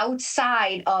conversation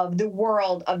outside of the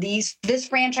world of this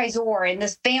franchisor and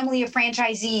this family of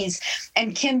franchisees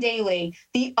and Kim Daly,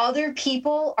 the other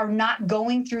people are not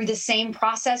going through the same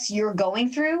process you're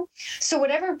going through. So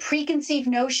whatever preconceived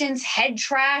notions, head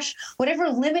trash, whatever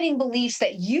limiting beliefs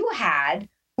that you had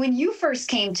when you first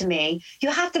came to me,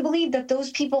 you have to believe that those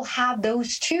people have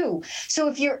those too. So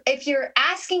if you're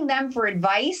asking them for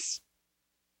advice,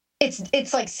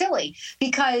 it's like silly,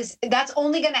 because that's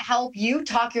only going to help you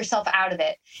talk yourself out of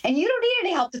it. And you don't need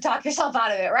any help to talk yourself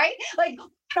out of it, right? Like, we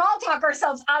can all talk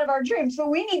ourselves out of our dreams,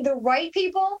 but we need the right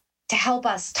people to help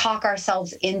us talk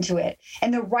ourselves into it.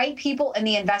 And the right people in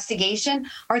the investigation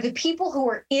are the people who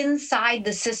are inside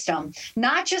the system,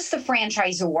 not just the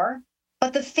franchisor,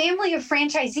 but the family of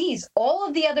franchisees, all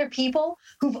of the other people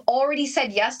who've already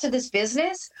said yes to this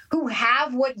business, who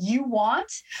have what you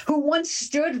want, who once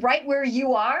stood right where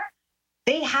you are.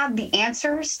 They have the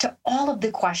answers to all of the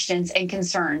questions and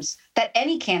concerns that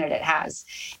any candidate has.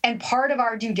 And part of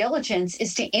our due diligence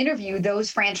is to interview those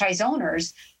franchise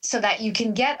owners so that you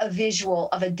can get a visual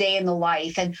of a day in the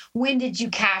life. And when did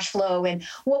you cash flow? And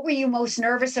what were you most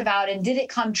nervous about? And did it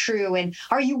come true? And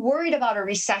are you worried about a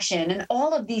recession? And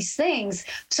all of these things,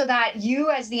 so that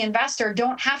you as the investor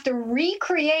don't have to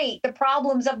recreate the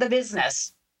problems of the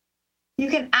business. You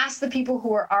can ask the people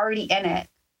who are already in it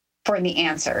for the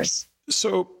answers.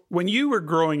 So when you were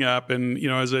growing up, and,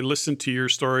 as I listened to your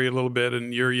story a little bit,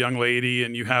 and you're a young lady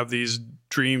and you have these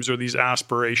dreams or these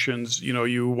aspirations,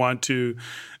 you want to,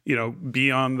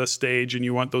 be on the stage, and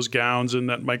you want those gowns and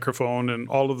that microphone and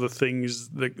all of the things,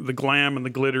 the glam and the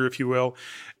glitter, if you will.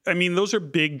 I mean, those are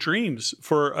big dreams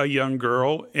for a young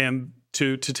girl and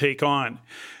to take on.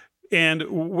 And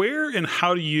where and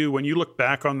how do you, when you look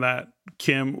back on that,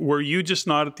 Kim, were you just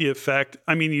not at the effect?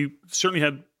 I mean, you certainly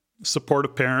had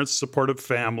supportive parents, supportive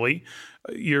family.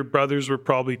 Your brothers were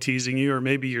probably teasing you, or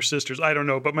maybe your sisters. I don't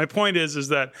know. But my point is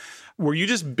that were you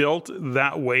just built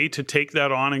that way to take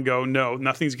that on and go, no,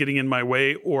 nothing's getting in my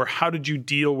way? Or how did you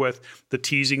deal with the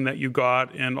teasing that you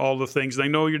got and all the things? And I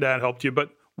know your dad helped you, but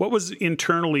what was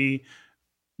internally,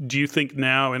 do you think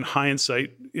now in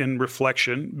hindsight, in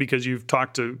reflection, because you've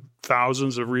talked to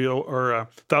thousands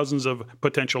of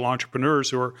potential entrepreneurs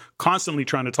who are constantly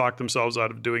trying to talk themselves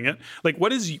out of doing it. Like,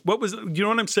 what was, you know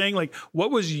what I'm saying? Like, what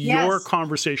was your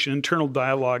conversation, internal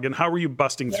dialogue, and how were you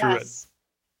busting through it?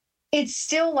 It's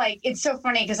still it's so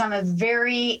funny because I'm a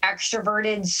very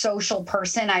extroverted social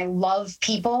person. I love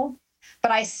people,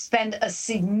 but I spend a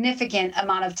significant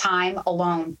amount of time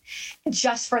alone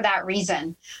just for that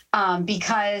reason.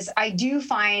 Because I do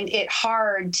find it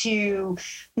hard to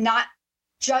not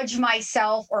judge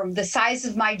myself or the size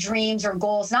of my dreams or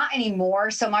goals, not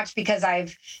anymore so much because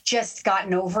I've just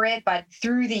gotten over it, but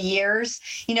through the years,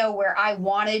 where I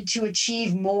wanted to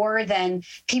achieve more than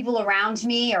people around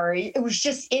me, or it was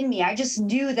just in me. I just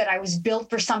knew that I was built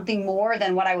for something more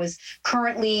than what I was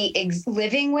currently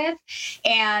living with.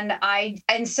 And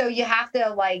so you have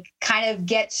to kind of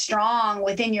get strong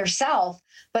within yourself.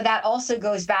 But that also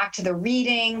goes back to the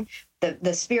reading,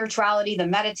 the spirituality, the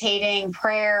meditating,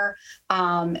 prayer,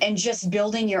 and just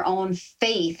building your own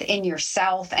faith in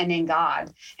yourself and in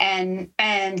God, and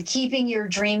keeping your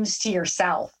dreams to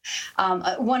yourself.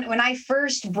 When I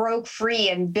first broke free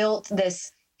and built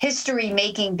this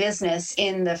history-making business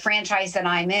in the franchise that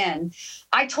I'm in,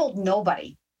 I told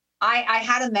nobody. I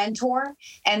had a mentor,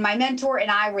 and my mentor and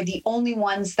I were the only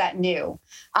ones that knew.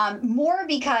 More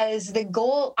because the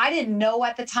goal, I didn't know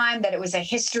at the time that it was a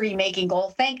history-making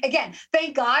goal. Thank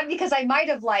God, because I might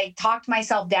have like talked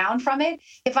myself down from it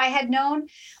if I had known.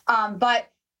 But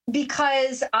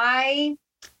because I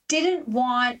didn't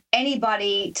want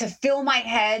anybody to fill my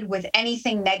head with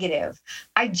anything negative.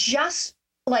 I just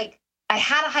I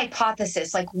had a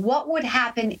hypothesis, like what would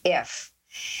happen if?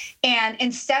 And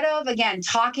instead of, again,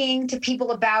 talking to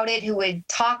people about it who would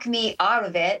talk me out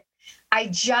of it, I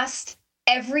just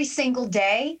every single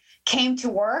day came to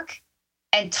work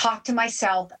and talked to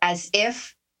myself as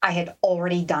if I had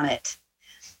already done it.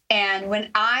 And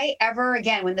when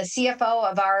the CFO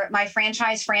of my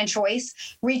franchise,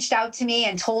 FranChoice, reached out to me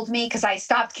and told me, because I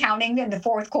stopped counting in the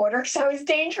fourth quarter, so I was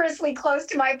dangerously close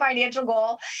to my financial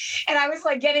goal. And I was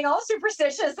like getting all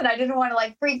superstitious, and I didn't want to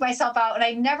like freak myself out. And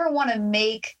I never want to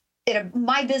make it,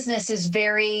 my business is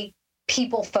very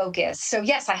people focused. So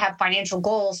yes, I have financial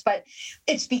goals, but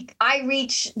I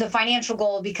reach the financial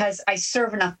goal because I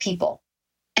serve enough people.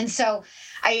 And so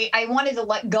I wanted to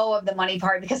let go of the money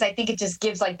part because I think it just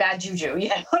gives like bad juju. You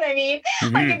know what I mean?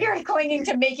 Mm-hmm. Like if you're clinging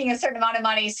to making a certain amount of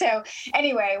money. So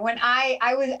anyway, when I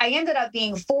ended up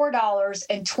being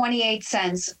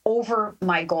 $4.28 over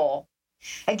my goal.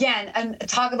 Again, and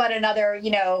talk about another,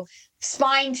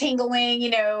 spine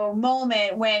tingling,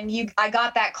 moment when I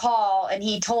got that call and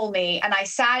he told me, and I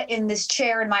sat in this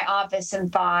chair in my office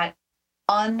and thought,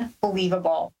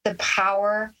 unbelievable, the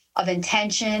power of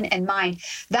intention and mind.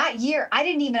 That year, I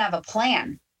didn't even have a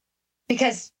plan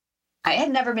because I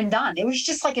had never been done. It was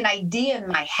just like an idea in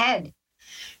my head.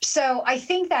 So I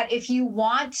think that if you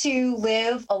want to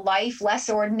live a life less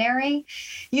ordinary,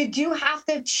 you do have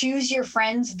to choose your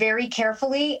friends very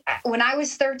carefully. When I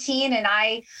was 13 and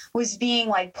I was being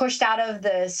like pushed out of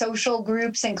the social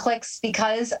groups and cliques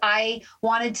because I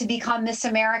wanted to become Miss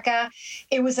America,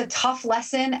 it was a tough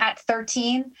lesson at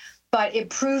 13. But it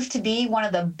proved to be one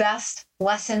of the best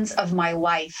lessons of my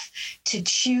life, to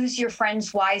choose your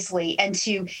friends wisely and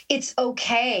it's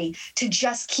okay to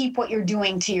just keep what you're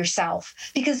doing to yourself.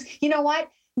 Because you know what?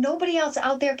 Nobody else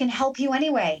out there can help you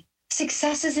anyway.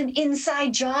 Success is an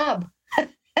inside job.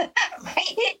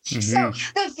 Right? Mm-hmm. So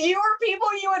the fewer people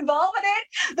you involve in it,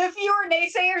 the fewer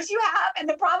naysayers you have,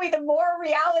 and probably the more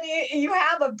reality you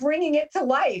have of bringing it to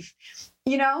life.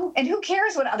 And who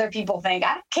cares what other people think?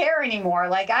 I don't care anymore.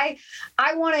 Like I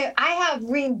have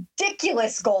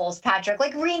ridiculous goals, Patrick,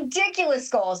 like ridiculous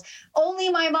goals. Only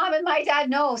my mom and my dad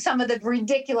know some of the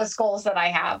ridiculous goals that I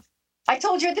have. I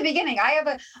told you at the beginning,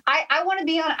 I want to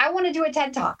do a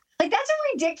TED Talk. Like that's a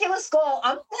ridiculous goal.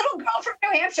 I'm a little girl from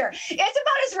New Hampshire. It's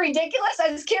about as ridiculous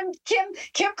as Kim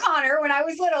Connor when I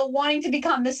was little wanting to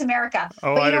become Miss America.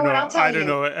 Oh, I don't know. I don't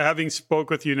know. Having spoke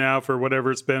with you now for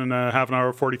whatever it's been, half an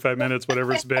hour, 45 minutes,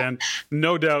 whatever it's been,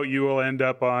 no doubt you will end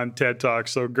up on TED Talk.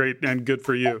 So great and good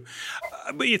for you.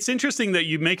 But it's interesting that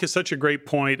you make such a great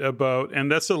point about,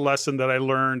 and that's a lesson that I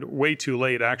learned way too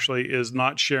late, actually, is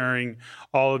not sharing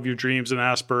all of your dreams and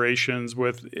aspirations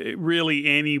with really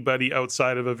anybody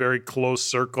outside of a very close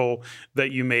circle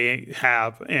that you may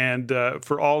have. And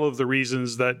for all of the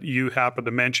reasons that you happen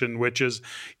to mention, which is,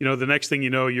 the next thing you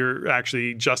know, you're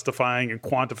actually justifying and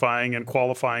quantifying and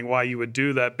qualifying why you would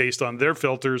do that based on their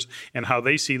filters and how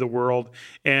they see the world.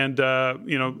 And,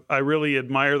 I really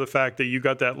admire the fact that you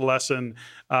got that lesson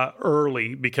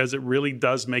early, because it really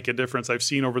does make a difference. I've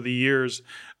seen over the years,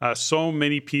 so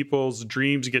many people's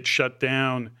dreams get shut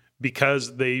down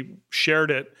because they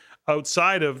shared it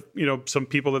outside of, some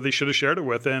people that they should have shared it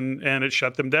with, and it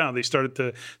shut them down. They started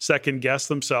to second guess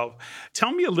themselves.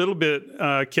 Tell me a little bit,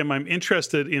 Kim, I'm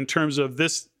interested in terms of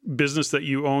this business that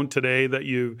you own today, that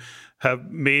you have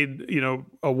made,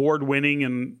 award winning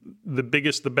and the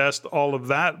biggest, the best, all of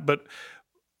that. But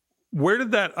where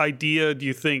did that idea, do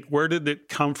you think, where did it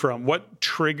come from? What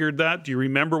triggered that? Do you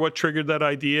remember what triggered that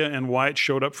idea and why it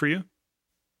showed up for you?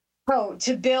 Oh,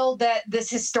 to build this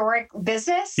historic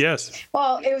business? Yes.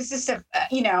 Well, it was just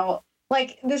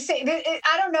like the same.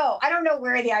 I don't know. I don't know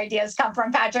where the ideas come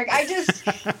from, Patrick. I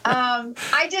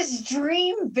just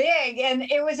dream big,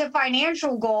 and it was a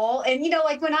financial goal. And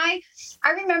like when I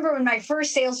remember when my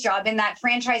first sales job in that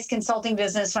franchise consulting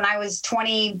business when I was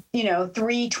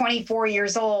 24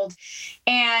 years old.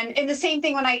 And the same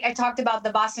thing when I talked about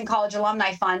the Boston College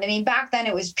Alumni Fund. I mean, back then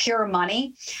it was pure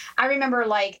money. I remember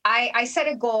I set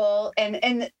a goal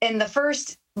and the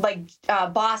first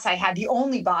boss I had, the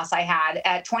only boss I had.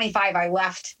 At 25, I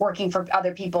left working for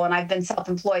other people, and I've been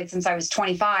self-employed since I was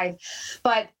 25.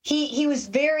 But he was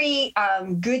very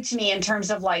good to me in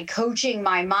terms of like coaching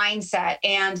my mindset,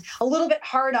 and a little bit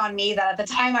hard on me that at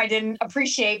the time I didn't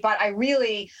appreciate. But I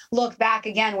really look back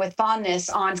again with fondness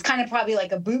on kind of probably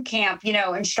like a boot camp,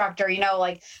 instructor.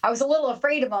 Like I was a little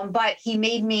afraid of him, but he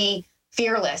made me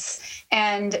fearless.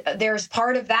 And there's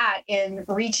part of that in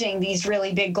reaching these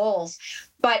really big goals.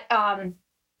 But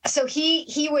so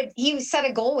he would set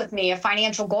a goal with me, a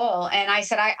financial goal. And I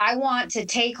said, I want to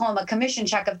take home a commission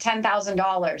check of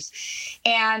 $10,000.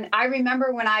 And I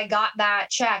remember when I got that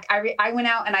check, I went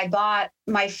out and I bought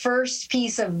my first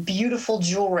piece of beautiful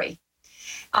jewelry.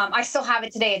 I still have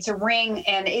it today. It's a ring,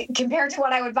 and compared to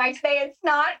what I would buy today, it's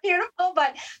not beautiful,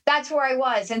 but that's where I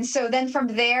was. And so then from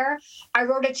there, I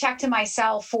wrote a check to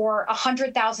myself for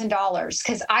 $100,000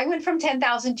 because I went from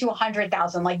 10,000 to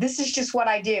 100,000. Like, this is just what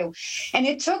I do. And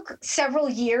it took several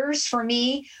years for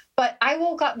me, but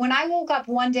when I woke up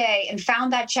one day and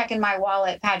found that check in my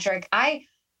wallet, Patrick, I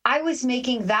was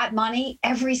making that money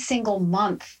every single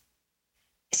month.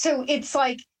 So it's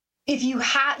like, if you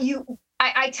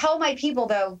I tell my people,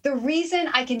 though, the reason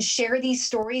I can share these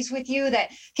stories with you that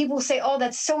people say, oh,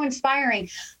 that's so inspiring,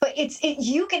 but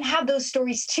you can have those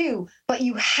stories too, but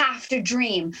you have to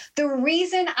dream. The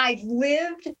reason I've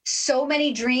lived so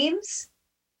many dreams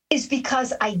is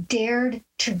because I dared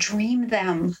to dream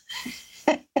them.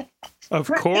 Of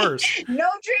course. No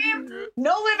dream,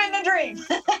 no living the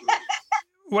dream.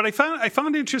 What I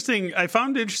found interesting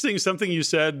something you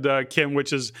said, Kim,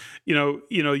 which is,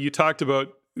 you talked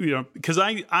about, because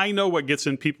I know what gets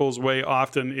in people's way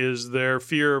often is their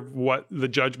fear of what the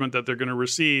judgment that they're going to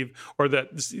receive, or that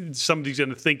somebody's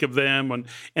going to think of them.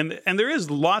 And there is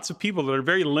lots of people that are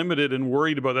very limited and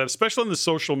worried about that, especially in the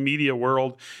social media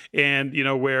world, and,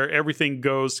 where everything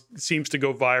seems to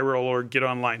go viral or get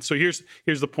online. So here's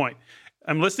the point.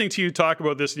 I'm listening to you talk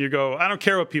about this and you go, I don't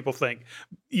care what people think.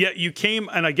 Yet you came,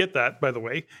 and I get that, by the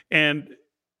way.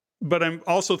 But I'm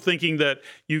also thinking that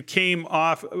you came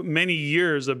off many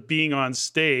years of being on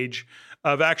stage,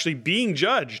 of actually being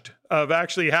judged, of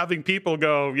actually having people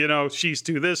go, she's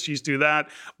too this, she's too that,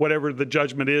 whatever the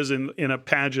judgment is in a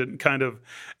pageant kind of.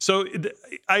 So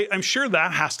I'm sure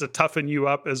that has to toughen you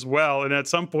up as well. And at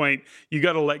some point, you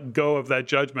got to let go of that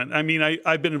judgment. I mean,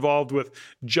 I've been involved with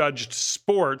judged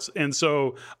sports. And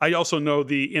so I also know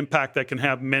the impact that can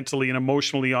have mentally and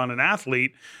emotionally on an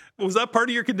athlete. Was that part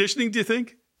of your conditioning, do you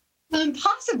think?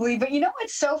 Possibly, but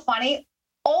what's so funny?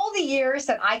 All the years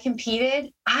that I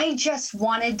competed, I just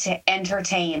wanted to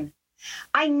entertain.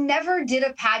 I never did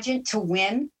a pageant to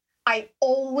win. I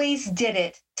always did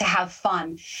it to have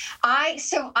fun. I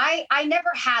never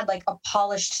had like a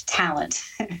polished talent.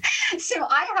 So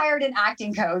I hired an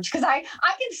acting coach because I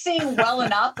can sing well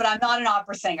enough, but I'm not an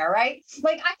opera singer, right?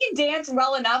 Like, I can dance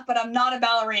well enough, but I'm not a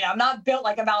ballerina. I'm not built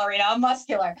like a ballerina. I'm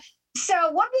muscular.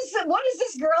 So what is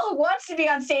this girl who wants to be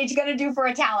on stage going to do for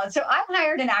a talent? So I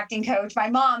hired an acting coach. My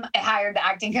mom hired the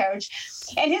acting coach,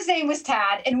 and his name was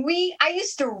Tad. And I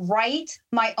used to write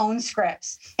my own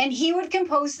scripts, and he would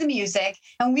compose the music,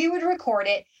 and we would record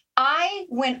it. I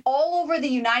went all over the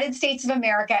United States of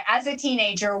America as a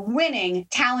teenager, winning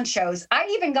talent shows. I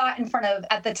even got in front of,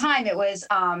 at the time, it was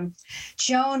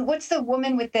Joan. What's the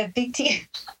woman with the big T?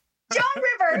 Joan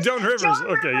Rivers. Joan Rivers.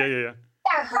 Okay, yeah.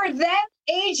 Her then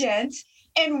agent,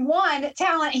 and won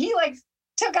talent. He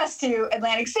took us to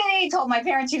Atlantic City, told my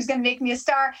parents he was going to make me a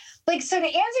star. So to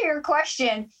answer your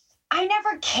question, I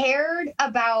never cared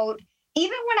about,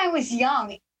 even when I was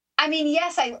young. I mean,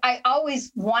 yes, I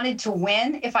always wanted to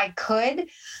win if I could,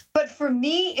 but for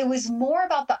me, it was more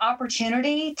about the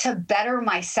opportunity to better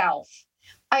myself.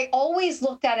 I always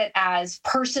looked at it as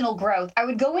personal growth. I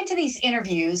would go into these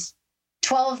interviews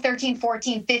 12, 13,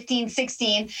 14, 15,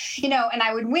 16, and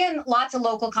I would win lots of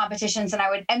local competitions, and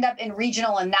I would end up in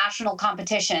regional and national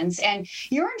competitions. And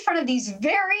you're in front of these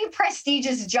very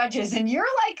prestigious judges, and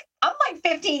I'm like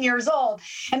 15 years old,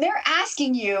 and they're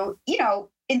asking you,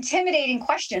 intimidating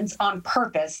questions on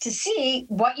purpose to see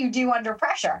what you do under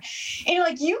pressure.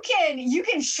 And you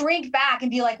can shrink back and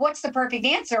be like, what's the perfect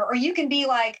answer? Or you can be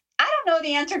like, I don't know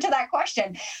the answer to that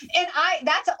question. And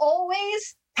that's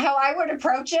always how I would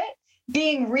approach it.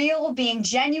 Being real, being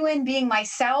genuine, being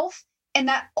myself. And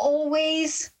that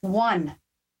always won.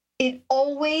 It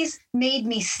always made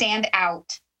me stand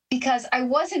out because I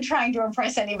wasn't trying to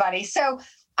impress anybody. So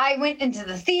I went into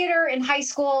the theater in high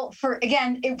school for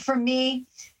me,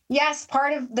 yes,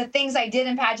 part of the things I did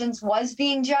in pageants was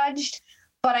being judged,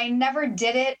 but I never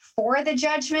did it for the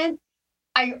judgment.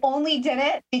 I only did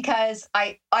it because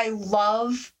I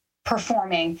love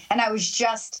performing. And I was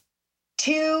just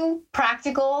too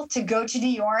practical to go to New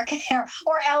York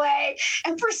or LA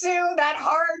and pursue that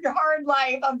hard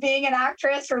life of being an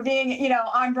actress or being,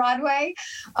 on Broadway.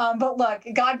 But look,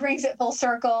 God brings it full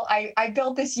circle. I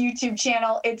built this YouTube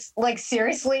channel. It's like,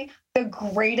 seriously, the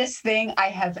greatest thing I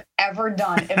have ever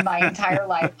done in my entire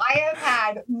life. I have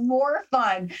had more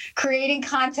fun creating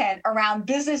content around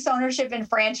business ownership and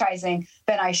franchising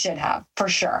than I should have, for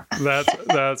sure.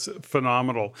 That's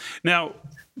phenomenal. Now,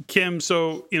 Kim,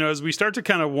 so, as we start to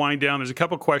kind of wind down, there's a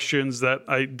couple questions that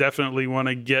I definitely want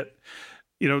to get,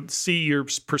 see your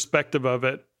perspective of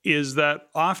it. Is that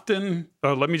often,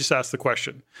 let me just ask the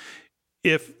question.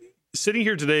 If sitting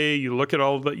here today, you look at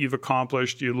all that you've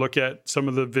accomplished, you look at some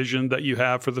of the vision that you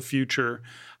have for the future,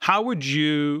 how would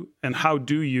you and how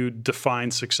do you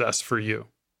define success for you?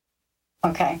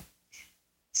 Okay.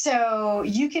 So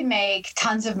you can make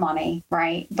tons of money,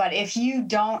 right? But if you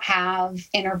don't have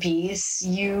inner peace,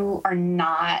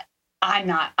 I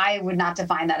would not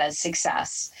define that as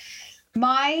success.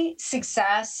 My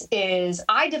success is,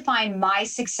 I define my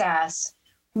success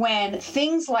when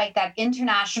things like that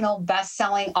international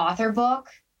best-selling author book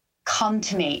come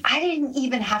to me. I didn't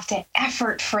even have to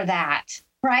effort for that,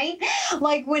 right?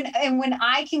 Like when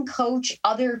I can coach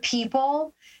other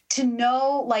people to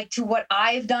know, like, to what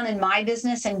I've done in my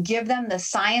business and give them the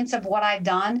science of what I've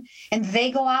done, and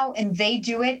they go out and they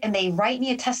do it and they write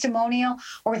me a testimonial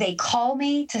or they call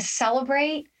me to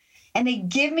celebrate and they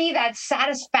give me that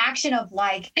satisfaction of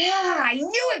like, I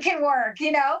knew it can work,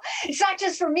 It's not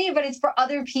just for me, but it's for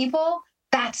other people.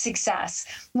 That's success.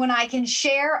 When I can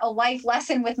share a life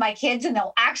lesson with my kids and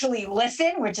they'll actually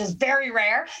listen, which is very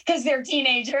rare because they're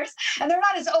teenagers and they're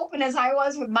not as open as I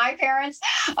was with my parents.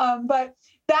 But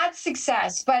that's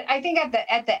success. But I think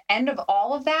at the end of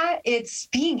all of that, it's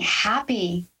being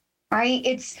happy, right?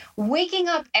 It's waking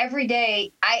up every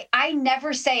day. I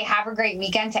never say have a great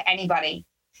weekend to anybody.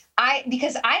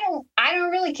 Because I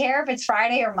don't really care if it's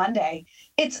Friday or Monday.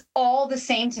 It's all the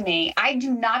same to me. I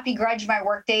do not begrudge my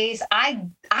work days. I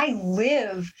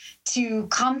live to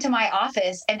come to my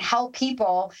office and help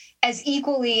people as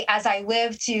equally as I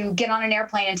live to get on an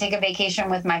airplane and take a vacation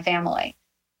with my family.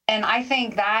 And I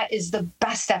think that is the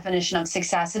best definition of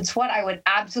success. It's what I would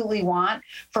absolutely want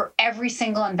for every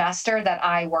single investor that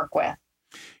I work with.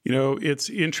 It's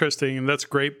interesting, and that's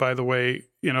great, by the way.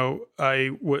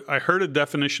 I heard a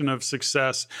definition of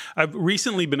success. I've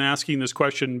recently been asking this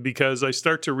question because I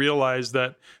start to realize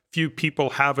that few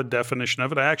people have a definition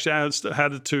of it. I actually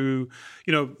had to,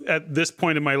 at this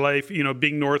point in my life,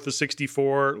 being north of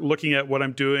 64, looking at what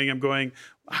I'm doing, I'm going,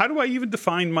 how do I even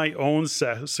define my own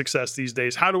success these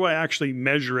days? How do I actually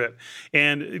measure it?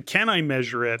 And can I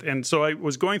measure it? And so I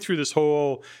was going through this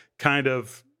whole kind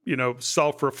of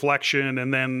self-reflection,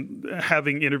 and then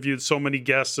having interviewed so many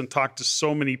guests and talked to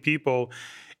so many people.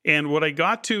 And what I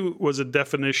got to was a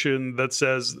definition that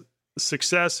says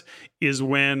success is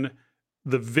when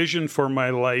the vision for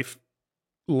my life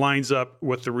lines up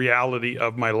with the reality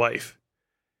of my life.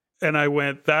 And I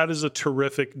went, that is a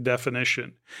terrific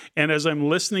definition. And as I'm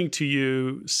listening to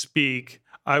you speak,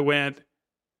 I went,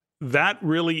 that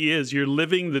really is, you're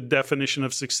living the definition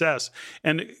of success.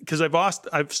 And because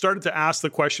I've started to ask the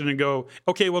question and go,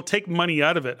 okay, well, take money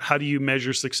out of it. How do you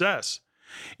measure success?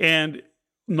 And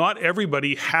not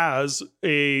everybody has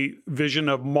a vision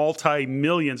of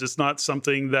multi-millions. It's not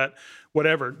something that,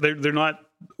 whatever, they're not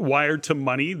wired to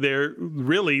money.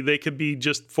 They could be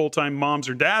just full-time moms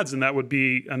or dads, and that would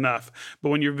be enough. But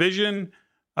when your vision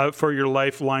for your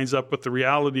life lines up with the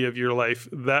reality of your life,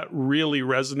 that really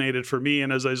resonated for me.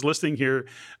 And as I was listening here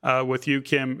with you,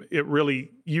 Kim, you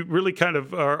really kind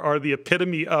of are the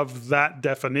epitome of that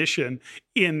definition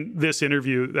in this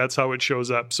interview. That's how it shows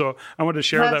up. So I wanted to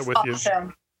share that with awesome.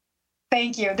 You.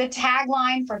 Thank you. The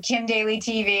tagline for Kim Daly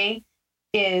TV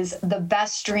is the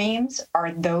best dreams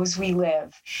are those we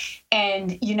live.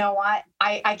 And you know what?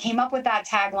 I came up with that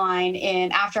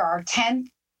tagline after our 10th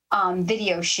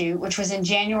video shoot, which was in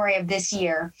January of this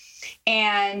year.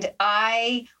 And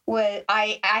I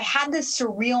had this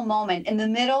surreal moment in the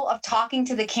middle of talking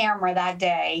to the camera that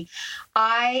day.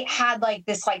 I had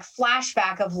this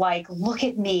flashback of look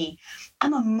at me.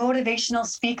 I'm a motivational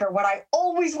speaker, what I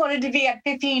always wanted to be at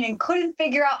 15 and couldn't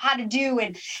figure out how to do,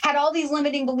 and had all these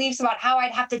limiting beliefs about how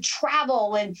I'd have to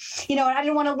travel. And, and I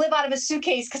didn't want to live out of a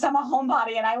suitcase because I'm a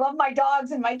homebody and I love my dogs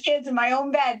and my kids and my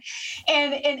own bed.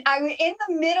 And I was in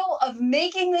the middle of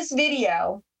making this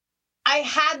video. I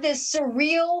had this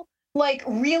surreal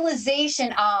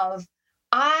realization of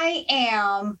I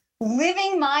am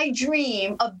living my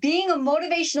dream of being a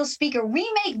motivational speaker.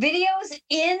 We make videos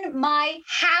in my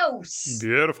house.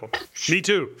 Beautiful. Me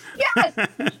too. Yes.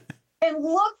 And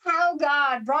look how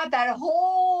God brought that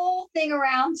whole thing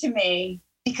around to me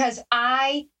because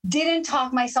I didn't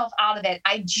talk myself out of it.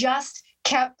 I just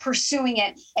kept pursuing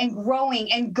it and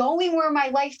growing and going where my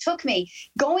life took me.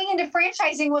 Going into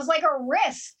franchising was like a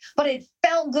risk, but it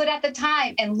felt good at the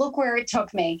time. And look where it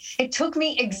took me. It took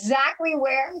me exactly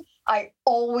where I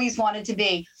always wanted to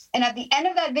be. And at the end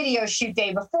of that video shoot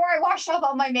day, before I washed off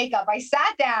all my makeup, I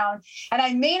sat down and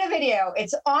I made a video.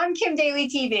 It's on Kim Daly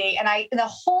TV. And the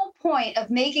whole point of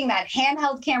making that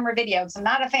handheld camera video, because I'm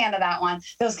not a fan of that one,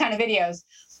 those kind of videos,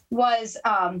 was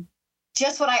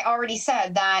just what I already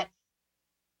said, that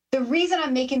the reason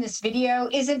I'm making this video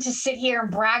isn't to sit here and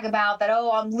brag about that,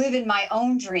 oh, I'm living my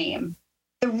own dream.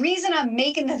 The reason I'm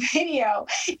making the video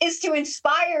is to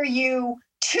inspire you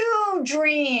to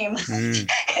dream. Because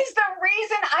the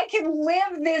reason I can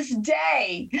live this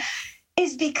day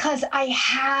is because I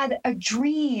had a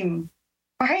dream,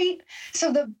 right?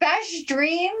 So the best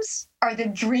dreams are the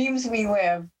dreams we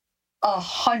live.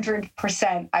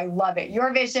 100%. I love it.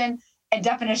 Your vision and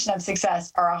definition of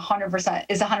success are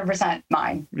 100%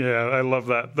 mine. Yeah, I love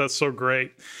that. That's so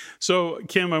great. So,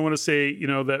 Kim, I want to say,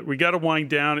 that we got to wind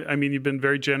down. I mean, you've been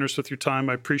very generous with your time.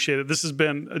 I appreciate it. This has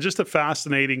been just a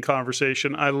fascinating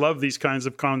conversation. I love these kinds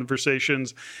of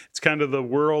conversations. It's kind of the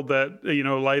world that,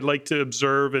 I like to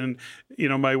observe. And,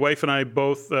 my wife and I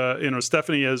both,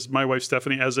 Stephanie, as my wife,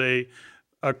 Stephanie, as a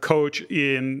coach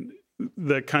in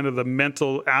the kind of the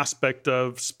mental aspect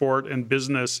of sport and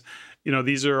business,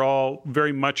 these are all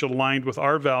very much aligned with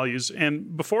our values.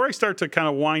 And before I start to kind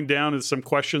of wind down to some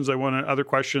other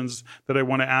questions that I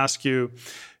want to ask you,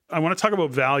 I want to talk about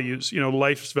values,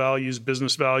 life's values,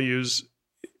 business values.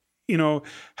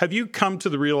 Have you come to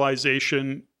the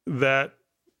realization that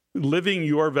living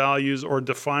your values or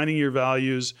defining your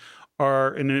values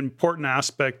are an important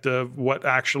aspect of what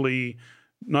actually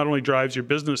not only drives your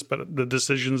business, but the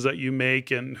decisions that you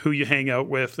make and who you hang out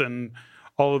with and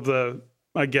all of the,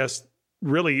 I guess,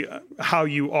 really how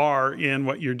you are in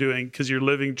what you're doing because you're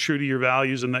living true to your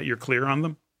values and that you're clear on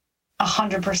them?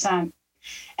 100%.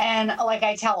 And like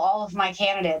I tell all of my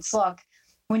candidates, look,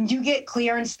 when you get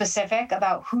clear and specific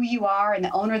about who you are and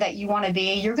the owner that you want to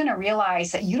be, you're going to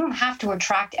realize that you don't have to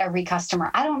attract every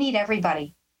customer. I don't need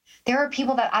everybody. There are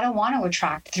people that I don't want to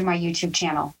attract through my YouTube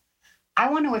channel. I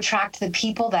want to attract the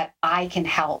people that I can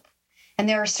help. And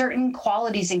there are certain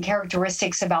qualities and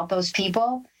characteristics about those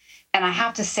people. And I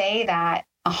have to say that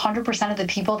 100% of the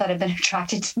people that have been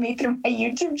attracted to me through my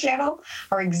YouTube channel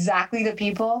are exactly the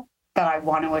people that I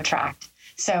want to attract.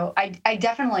 So I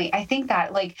definitely, I think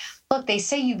that, like, look, they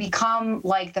say you become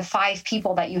like the 5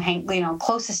 people that you hang,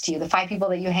 closest to you, the 5 people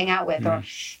that you hang out with. Or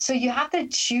so you have to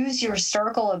choose your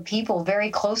circle of people very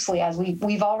closely, as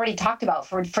we've already talked about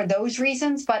for those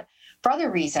reasons, but for other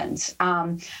reasons.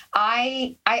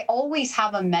 I always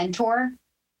have a mentor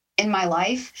in my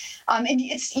life. And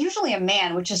it's usually a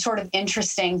man, which is sort of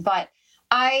interesting, but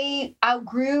I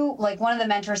outgrew, like, one of the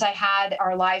mentors I had,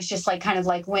 our lives just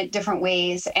went different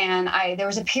ways. And there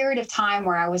was a period of time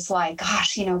where I was like,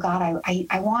 gosh, God,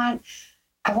 I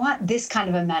want this kind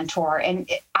of a mentor. And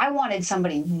I wanted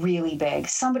somebody really big,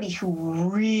 somebody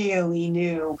who really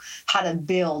knew how to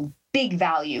build big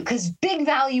value, because big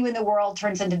value in the world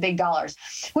turns into big dollars,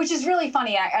 which is really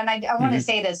funny. I want to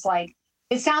say this, like,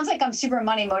 it sounds like I'm super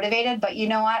money motivated, but you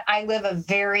know what? I live a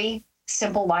very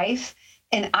simple life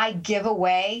and I give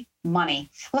away money.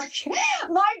 Like,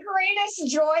 my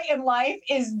greatest joy in life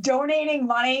is donating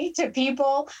money to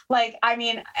people. Like, I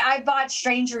mean, I bought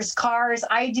strangers cars.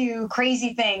 I do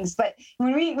crazy things. But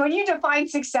when you define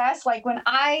success, like when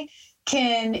I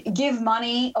can give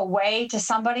money away to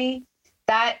somebody,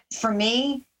 that for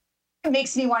me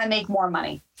makes me want to make more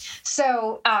money.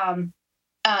 So,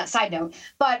 side note,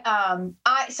 but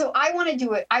I want to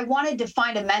do it. I wanted to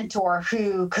find a mentor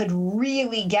who could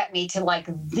really get me to like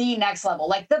the next level,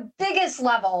 like the biggest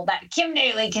level that Kim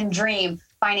Daly can dream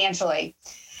financially.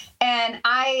 And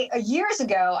years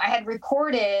ago, I had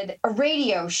recorded a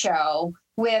radio show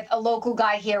with a local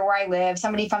guy here where I live,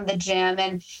 somebody from the gym.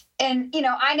 And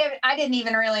I didn't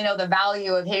even really know the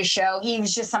value of his show. He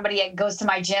was just somebody that goes to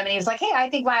my gym and he was like, hey, I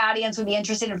think my audience would be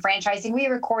interested in franchising. We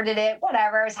recorded it,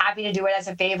 whatever. I was happy to do it as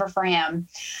a favor for him.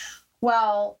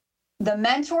 Well, the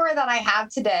mentor that I have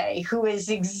today, who is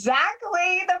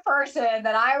exactly the person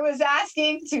that I was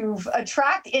asking to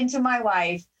attract into my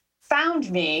life,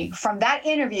 found me from that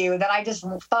interview that I just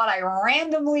thought I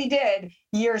randomly did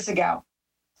years ago.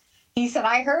 He said,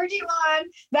 I heard you on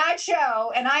that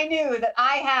show and I knew that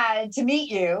I had to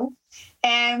meet you.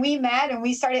 And we met and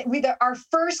we started, our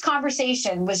first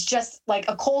conversation was just like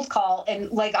a cold call.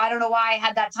 And like, I don't know why I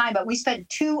had that time, but we spent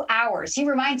 2 hours. He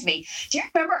reminds me, do you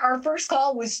remember our first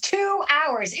call was 2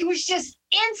 hours? It was just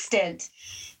instant.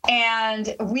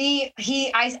 And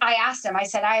I asked him, I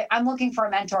said, I'm looking for a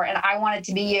mentor and I want it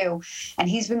to be you. And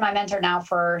he's been my mentor now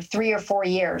for 3 or 4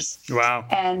 years. Wow.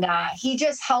 And he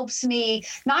just helps me,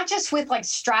 not just with like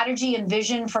strategy and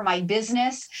vision for my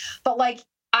business, but like,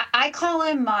 I call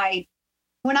him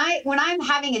when I'm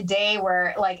having a day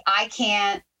where like I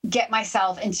can't get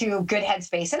myself into a good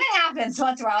headspace, and it happens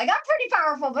once in a while. Like I'm pretty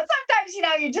powerful, but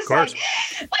sometimes you just like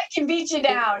can beat you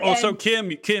down. Also,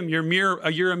 Kim,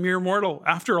 you're a mere mortal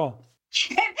after all.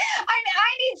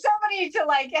 I need somebody to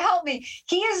like help me.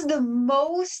 He is the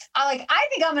most I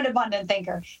think I'm an abundant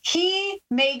thinker. He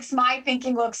makes my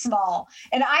thinking look small,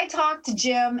 and I talk to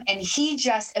Jim, and he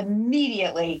just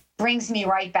immediately brings me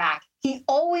right back. He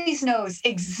always knows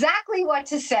exactly what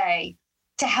to say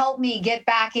to help me get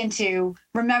back into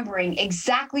remembering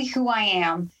exactly who I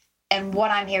am and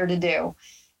what I'm here to do.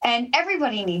 And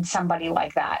everybody needs somebody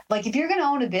like that. Like if you're going to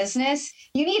own a business,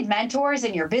 you need mentors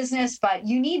in your business, but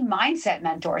you need mindset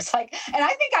mentors. And I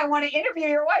think I want to interview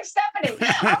your wife, Stephanie.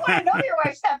 I want to know your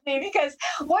wife, Stephanie, because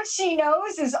what she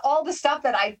knows is all the stuff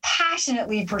that I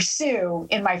passionately pursue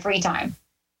in my free time.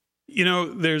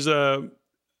 There's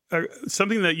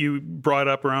something that you brought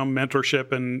up around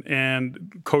mentorship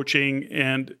and coaching,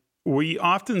 and we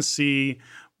often see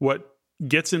what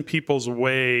gets in people's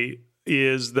way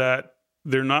is that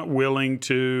they're not willing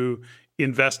to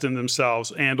invest in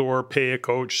themselves and or pay a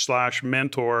coach /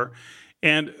 mentor.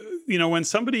 And, when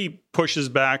somebody pushes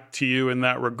back to you in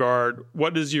that regard,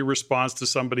 what is your response to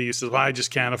somebody who says, well, I just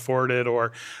can't afford it,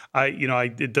 or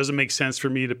it doesn't make sense for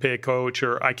me to pay a coach,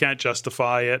 or I can't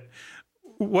justify it?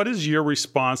 What is your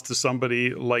response to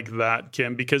somebody like that,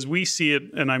 Kim? Because we see it,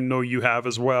 and I know you have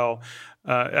as well,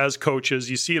 as coaches,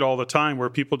 you see it all the time where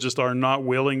people just are not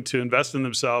willing to invest in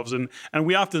themselves. And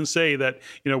we often say that,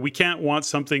 we can't want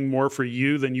something more for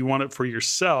you than you want it for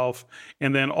yourself.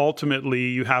 And then ultimately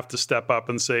you have to step up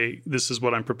and say, this is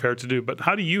what I'm prepared to do. But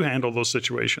how do you handle those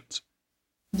situations?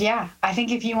 Yeah, I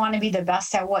think if you want to be the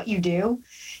best at what you do,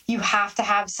 you have to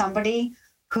have somebody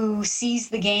who sees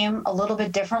the game a little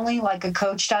bit differently, like a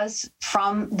coach does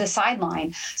from the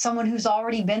sideline, someone who's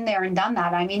already been there and done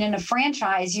that. I mean, in a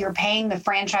franchise, you're paying the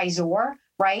franchisor,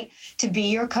 right, to be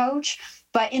your coach.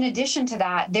 But in addition to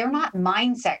that, they're not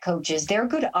mindset coaches. They're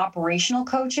good operational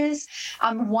coaches.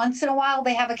 Once in a while,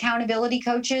 they have accountability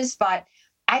coaches, but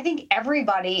I think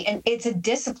everybody, and it's a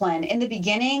discipline. In the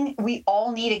beginning, we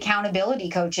all need accountability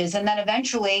coaches. And then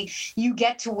eventually you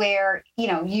get to where,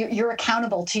 you're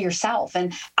accountable to yourself.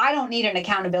 And I don't need an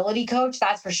accountability coach.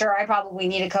 That's for sure. I probably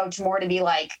need a coach more to be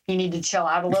like, you need to chill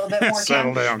out a little bit more.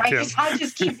 Settle down, Kim. I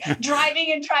just keep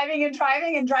driving and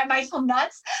drive myself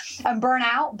nuts and burn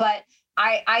out. But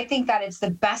I think that it's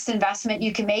the best investment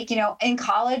you can make. In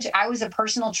college, I was a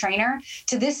personal trainer.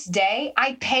 To this day,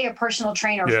 I pay a personal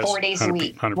trainer 4 days a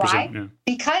week. Why? Yeah.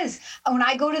 Because when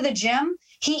I go to the gym,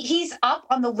 he's up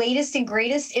on the latest and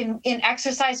greatest in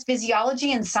exercise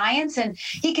physiology and science, and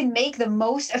he can make the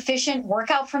most efficient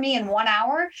workout for me in 1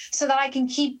 hour so that I can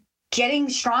keep getting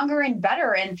stronger and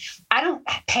better. And I don't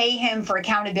pay him for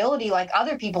accountability like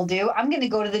other people do. I'm going to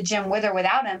go to the gym with or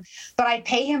without him, but I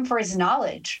pay him for his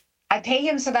knowledge. I pay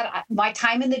him so that my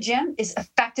time in the gym is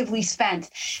effectively spent.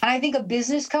 And I think a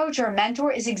business coach or a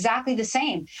mentor is exactly the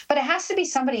same. But it has to be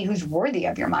somebody who's worthy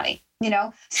of your money,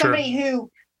 somebody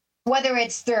who, whether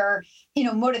it's their,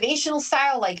 motivational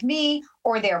style like me,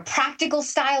 or their practical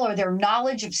style, or their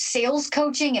knowledge of sales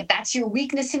coaching, if that's your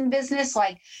weakness in business,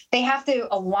 like they have to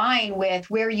align with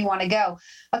where you want to go.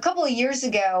 A couple of years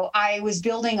ago, I was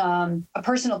building a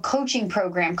personal coaching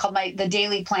program called the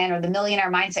Daly Plan, or the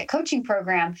Millionaire Mindset Coaching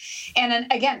Program. And then,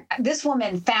 again, this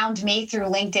woman found me through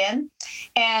LinkedIn,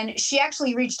 and she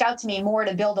actually reached out to me more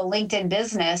to build a LinkedIn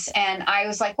business. And I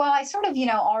was like, well, I sort of,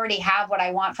 already have what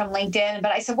I want from LinkedIn.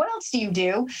 But I said, what else do you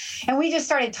do? And we just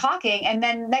started talking. And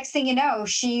then next thing you know,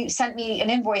 she sent me an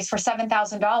invoice for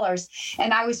 $7,000,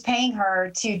 and I was paying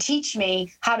her to teach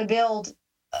me how to build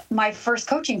my first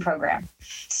coaching program.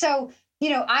 So,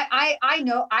 I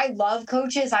know I love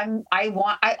coaches.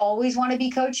 I always want to be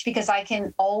coached because I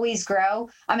can always grow.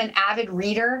 I'm an avid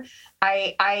reader.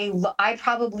 I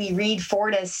probably read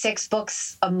 4 to 6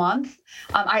 books a month.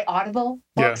 I Audible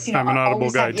books. Yeah, I'm an Audible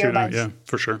guy too now. Yeah,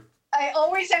 for sure. I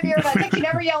always have earbuds. I can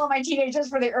never yell at my teenagers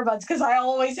for the earbuds because I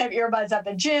always have earbuds at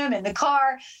the gym, in the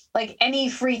car, like any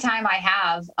free time I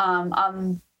have.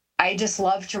 I just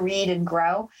love to read and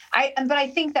grow. But I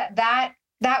think that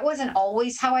wasn't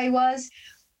always how I was.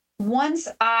 Once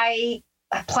I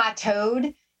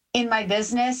plateaued in my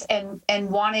business and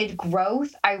wanted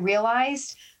growth, I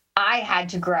realized I had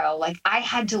to grow. Like I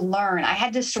had to learn. I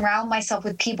had to surround myself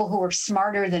with people who were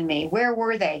smarter than me. Where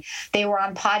were they? They were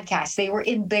on podcasts. They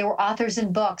were authors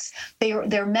in books.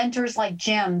 They're mentors like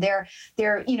Jim. They're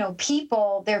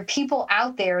people. There are people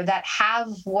out there that have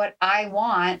what I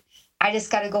want. I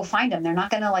just got to go find them. They're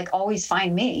not going to like always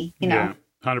find me, Yeah,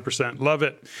 100%. Love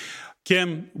it.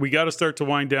 Kim, we got to start to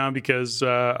wind down because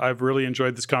I've really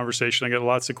enjoyed this conversation. I got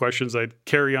lots of questions I'd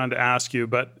carry on to ask you,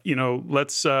 but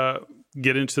let's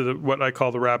get into what I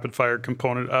call the rapid fire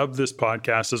component of this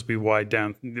podcast as we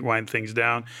wind things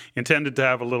down. Intended to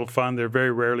have a little fun. They're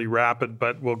very rarely rapid,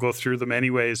 but we'll go through them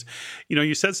anyways.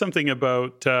 You said something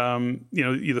about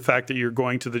the fact that you're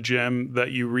going to the gym,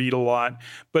 that you read a lot,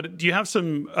 but do you have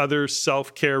some other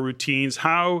self-care routines?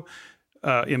 How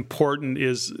important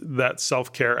is that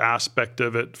self-care aspect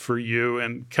of it for you?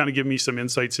 And kind of give me some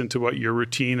insights into what your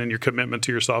routine and your commitment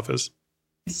to yourself is.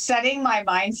 Setting my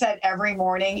mindset every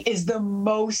morning is the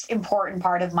most important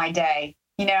part of my day.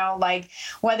 Like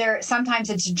whether sometimes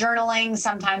it's journaling,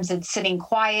 sometimes it's sitting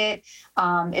quiet,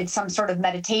 it's some sort of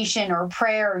meditation or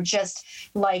prayer, or just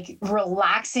like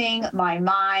relaxing my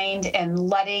mind and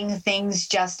letting things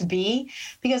just be.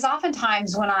 Because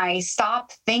oftentimes when I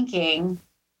stop thinking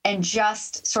and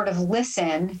just sort of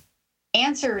listen,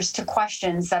 answers to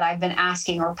questions that I've been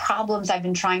asking or problems I've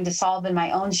been trying to solve in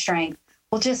my own strength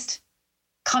will just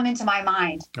come into my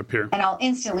mind. Appear. And I'll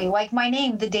instantly, like my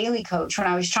name, the Daly Coach, when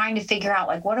I was trying to figure out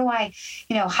like, how do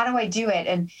I do it?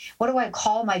 And what do I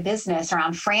call my business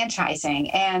around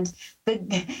franchising? And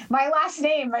my last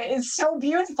name is so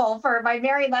beautiful my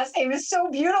married last name is so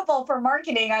beautiful for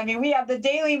marketing. I mean, we have the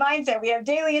daily mindset, we have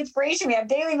daily inspiration, we have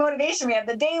daily motivation, we have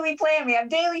the daily plan, we have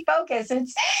daily focus.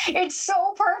 It's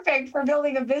so perfect for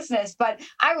building a business. But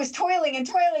I was toiling and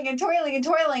toiling and toiling and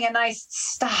toiling, and I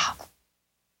stopped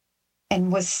and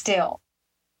was still.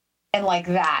 And like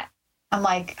that, I'm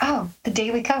like, oh, the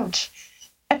Daly Coach.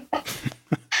 A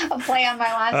play on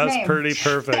my last name. That's pretty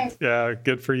perfect. Yeah,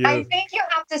 good for you. I think you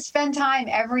have to spend time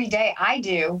every day. I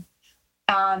do.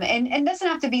 And it doesn't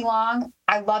have to be long.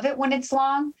 I love it when it's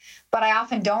long, but I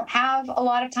often don't have a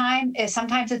lot of time.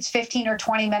 Sometimes it's 15 or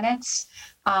 20 minutes,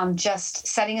 just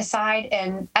setting aside.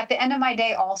 And at the end of my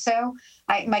day also,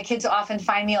 my kids often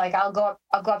find me, like I'll go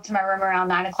up to my room around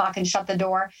 9:00 and shut the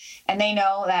door. And they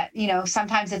know that,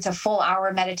 sometimes it's a full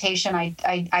hour meditation.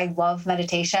 I love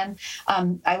meditation.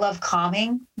 I love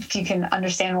calming, if you can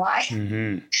understand why.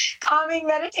 Mm-hmm. Calming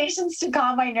meditations to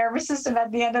calm my nervous system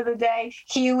at the end of the day.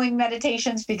 Healing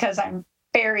meditations, because I'm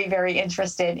very, very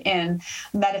interested in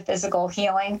metaphysical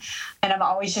healing. And I'm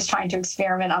always just trying to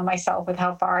experiment on myself with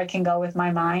how far I can go with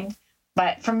my mind.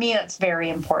 But for me, that's very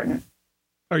important.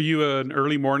 Are you an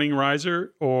early morning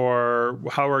riser, or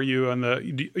how are you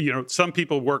on some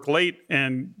people work late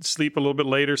and sleep a little bit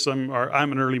later.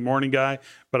 I'm an early morning guy,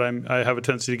 but I have a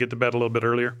tendency to get to bed a little bit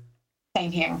earlier.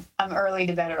 Same here. I'm early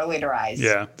to bed, early to rise.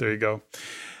 Yeah, there you go.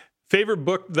 Favorite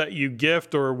book that you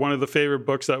gift, or one of the favorite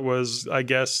books that was, I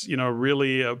guess,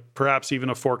 really perhaps even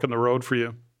a fork in the road for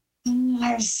you?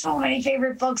 There's so many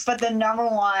favorite books, but the number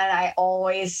one I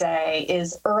always say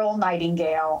is Earl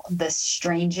Nightingale, The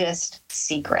Strangest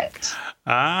Secret.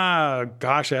 Ah,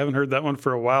 gosh, I haven't heard that one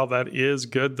for a while. That is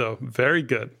good, though. Very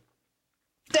good.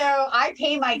 So I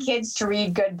pay my kids to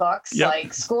read good books. Yep.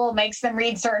 Like school makes them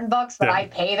read certain books, but I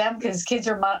pay them because kids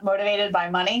are motivated by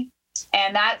money.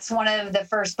 And that's one of the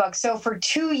first books. So for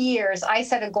 2 years, I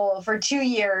set a goal for 2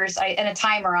 years and a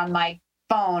timer on my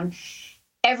phone.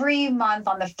 Every month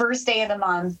on the first day of the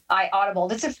month, I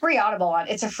audibled. It's a free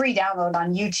it's a free download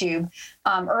on YouTube.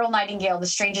 Earl Nightingale, The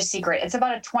Strangest Secret. It's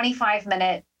about a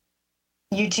 25-minute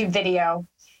YouTube video.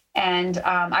 And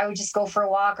I would just go for a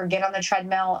walk or get on the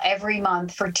treadmill every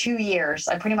month for 2 years.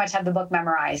 I pretty much have the book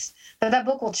memorized. But that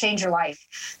book will change your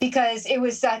life, because it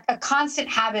was a constant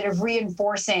habit of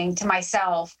reinforcing to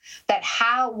myself that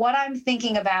what I'm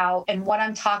thinking about and what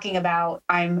I'm talking about,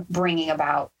 I'm bringing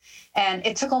about. And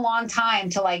it took a long time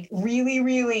to really,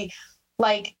 really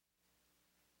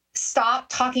stop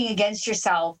talking against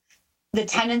yourself. The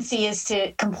tendency is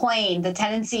to complain. The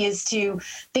tendency is to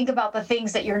think about the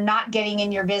things that you're not getting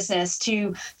in your business,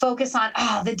 to focus on,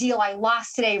 the deal I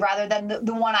lost today rather than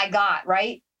the one I got,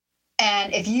 right?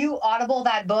 And if you audible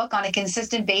that book on a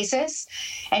consistent basis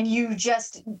and you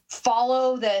just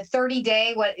follow the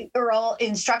 30-day, what Earl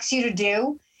instructs you to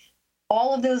do,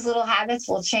 all of those little habits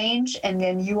will change, and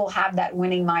then you will have that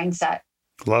winning mindset.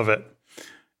 Love it.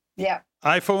 Yeah.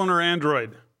 iPhone or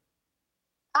Android?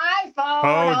 iPhone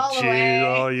all the geez. way.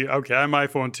 Oh, okay. I'm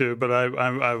iPhone too, but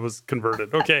I was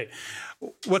converted. Okay.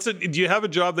 What's it? Do you have a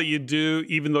job that you do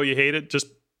even though you hate it? Just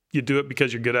you do it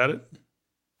because you're good at it?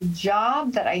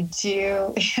 Job that I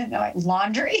do,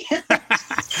 laundry.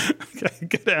 Okay,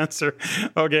 good answer.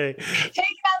 Okay. Taking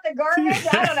out the garbage.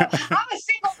 I don't know. I'm a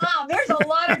single mom. There's a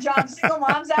lot of jobs single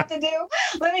moms have to do.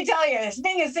 Let me tell you,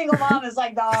 being a single mom is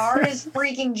like the hardest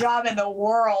freaking job in the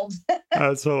world.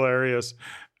 That's hilarious.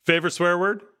 Favorite swear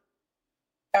word?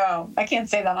 Oh, I can't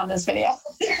say that on this video.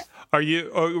 Are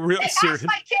you real serious? Ask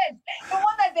my kids. The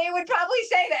one that they would probably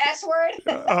say the S word.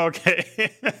 Okay.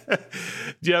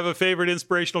 Do you have a favorite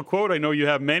inspirational quote? I know you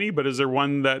have many, but is there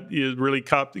one that really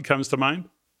comes to mind?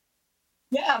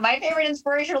 Yeah, my favorite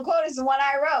inspirational quote is the one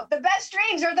I wrote. The best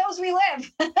dreams are those we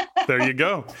live. There you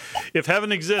go. If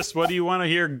heaven exists, what do you want to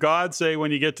hear God say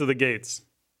when you get to the gates?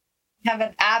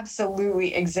 Heaven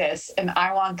absolutely exists. And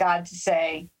I want God to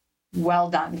say, well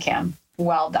done, Kim.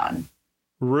 Well done.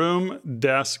 Room,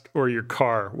 desk, or your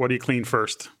car? What do you clean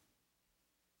first?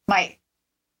 My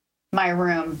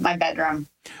room, my bedroom.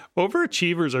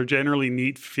 Overachievers are generally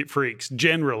neat freaks,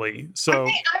 generally. So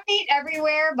I neat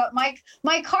everywhere, but my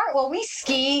car, well, we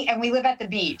ski and we live at the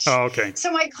beach. Oh, okay.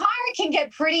 So my car can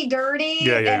get pretty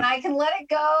dirty and I can let it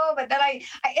go. But then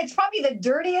it's probably the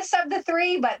dirtiest of the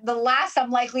three, but the last I'm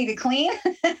likely to clean.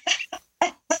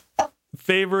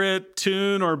 Favorite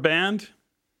tune or band?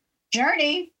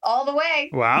 Journey, all the way.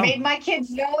 Wow. Made my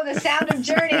kids know the sound of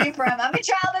Journey from I'm a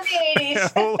child of the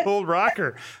 80s. Old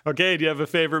rocker. Okay, do you have a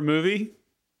favorite movie?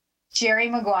 Jerry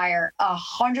Maguire,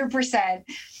 100%.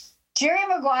 Jerry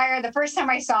Maguire, the first time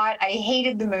I saw it, I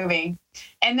hated the movie.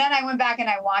 And then I went back and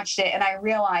I watched it and I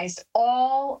realized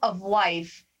all of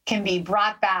life can be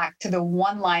brought back to the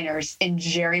one-liners in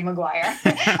Jerry Maguire.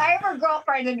 I have a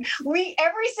girlfriend and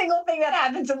every single thing that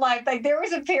happens in life, like there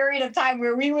was a period of time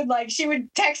where she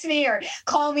would text me or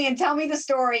call me and tell me the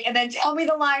story and then tell me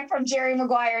the line from Jerry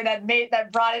Maguire that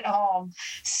brought it home.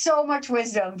 So much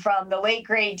wisdom from the late,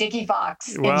 great Dickie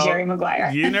Fox and Jerry Maguire.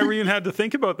 You never even had to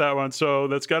think about that one. So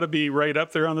that's got to be right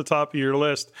up there on the top of your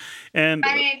list. And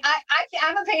I mean,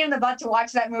 I'm a pain in the butt to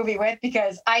watch that movie with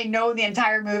because I know the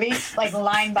entire movie, like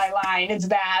line by line. It's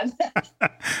bad.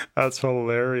 That's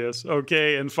hilarious.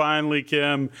 Okay. And finally,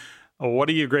 Kim, what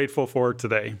are you grateful for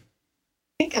today?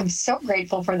 I think I'm so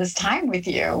grateful for this time with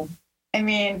you. I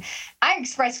mean, I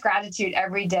express gratitude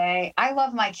every day. I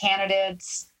love my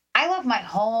candidates. I love my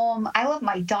home. I love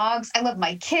my dogs. I love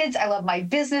my kids. I love my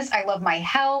business. I love my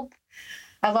health.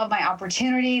 I love my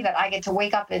opportunity that I get to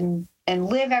wake up and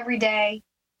live every day.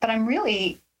 But I'm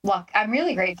really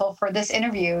grateful for this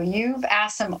interview. You've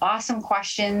asked some awesome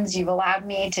questions. You've allowed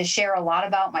me to share a lot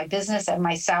about my business and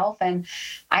myself. And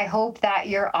I hope that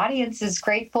your audience is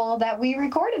grateful that we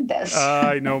recorded this.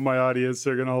 I know my audience,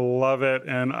 they're going to love it.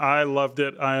 And I loved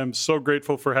it. I am so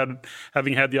grateful for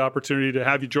having had the opportunity to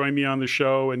have you join me on the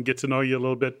show and get to know you a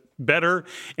little bit better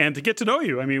and to get to know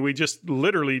you. I mean, we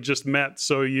literally just met.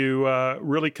 So you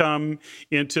really come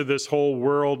into this whole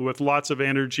world with lots of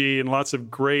energy and lots of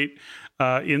great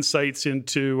insights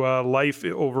into life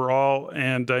overall,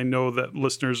 and I know that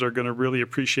listeners are going to really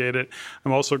appreciate it.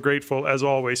 I'm also grateful, as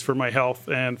always, for my health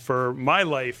and for my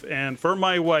life and for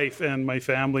my wife and my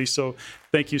family. So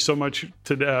thank you so much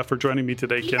for joining me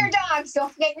today, Kim. Your dogs.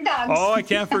 Don't forget your dogs. Oh, I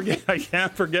can't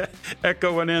forget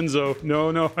Echo and Enzo.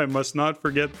 No, I must not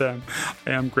forget them.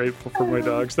 I am grateful for my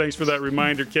dogs. Thanks for that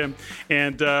reminder, Kim.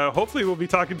 And hopefully we'll be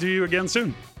talking to you again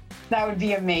soon. That would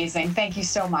be amazing. Thank you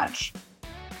so much.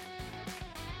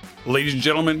 Ladies and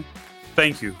gentlemen,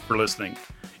 thank you for listening.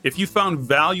 If you found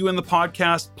value in the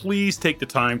podcast, please take the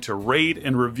time to rate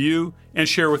and review and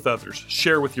share with others.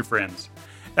 Share with your friends.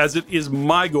 As it is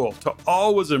my goal to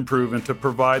always improve and to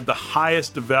provide the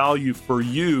highest value for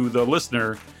you, the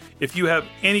listener, if you have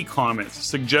any comments,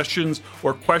 suggestions,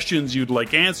 or questions you'd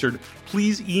like answered,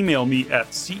 please email me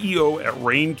at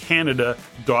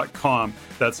ceo@reincanada.com.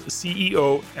 That's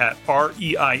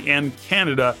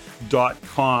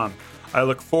ceo@reincanada.com. I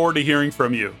look forward to hearing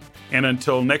from you. And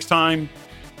until next time,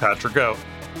 Patrick out.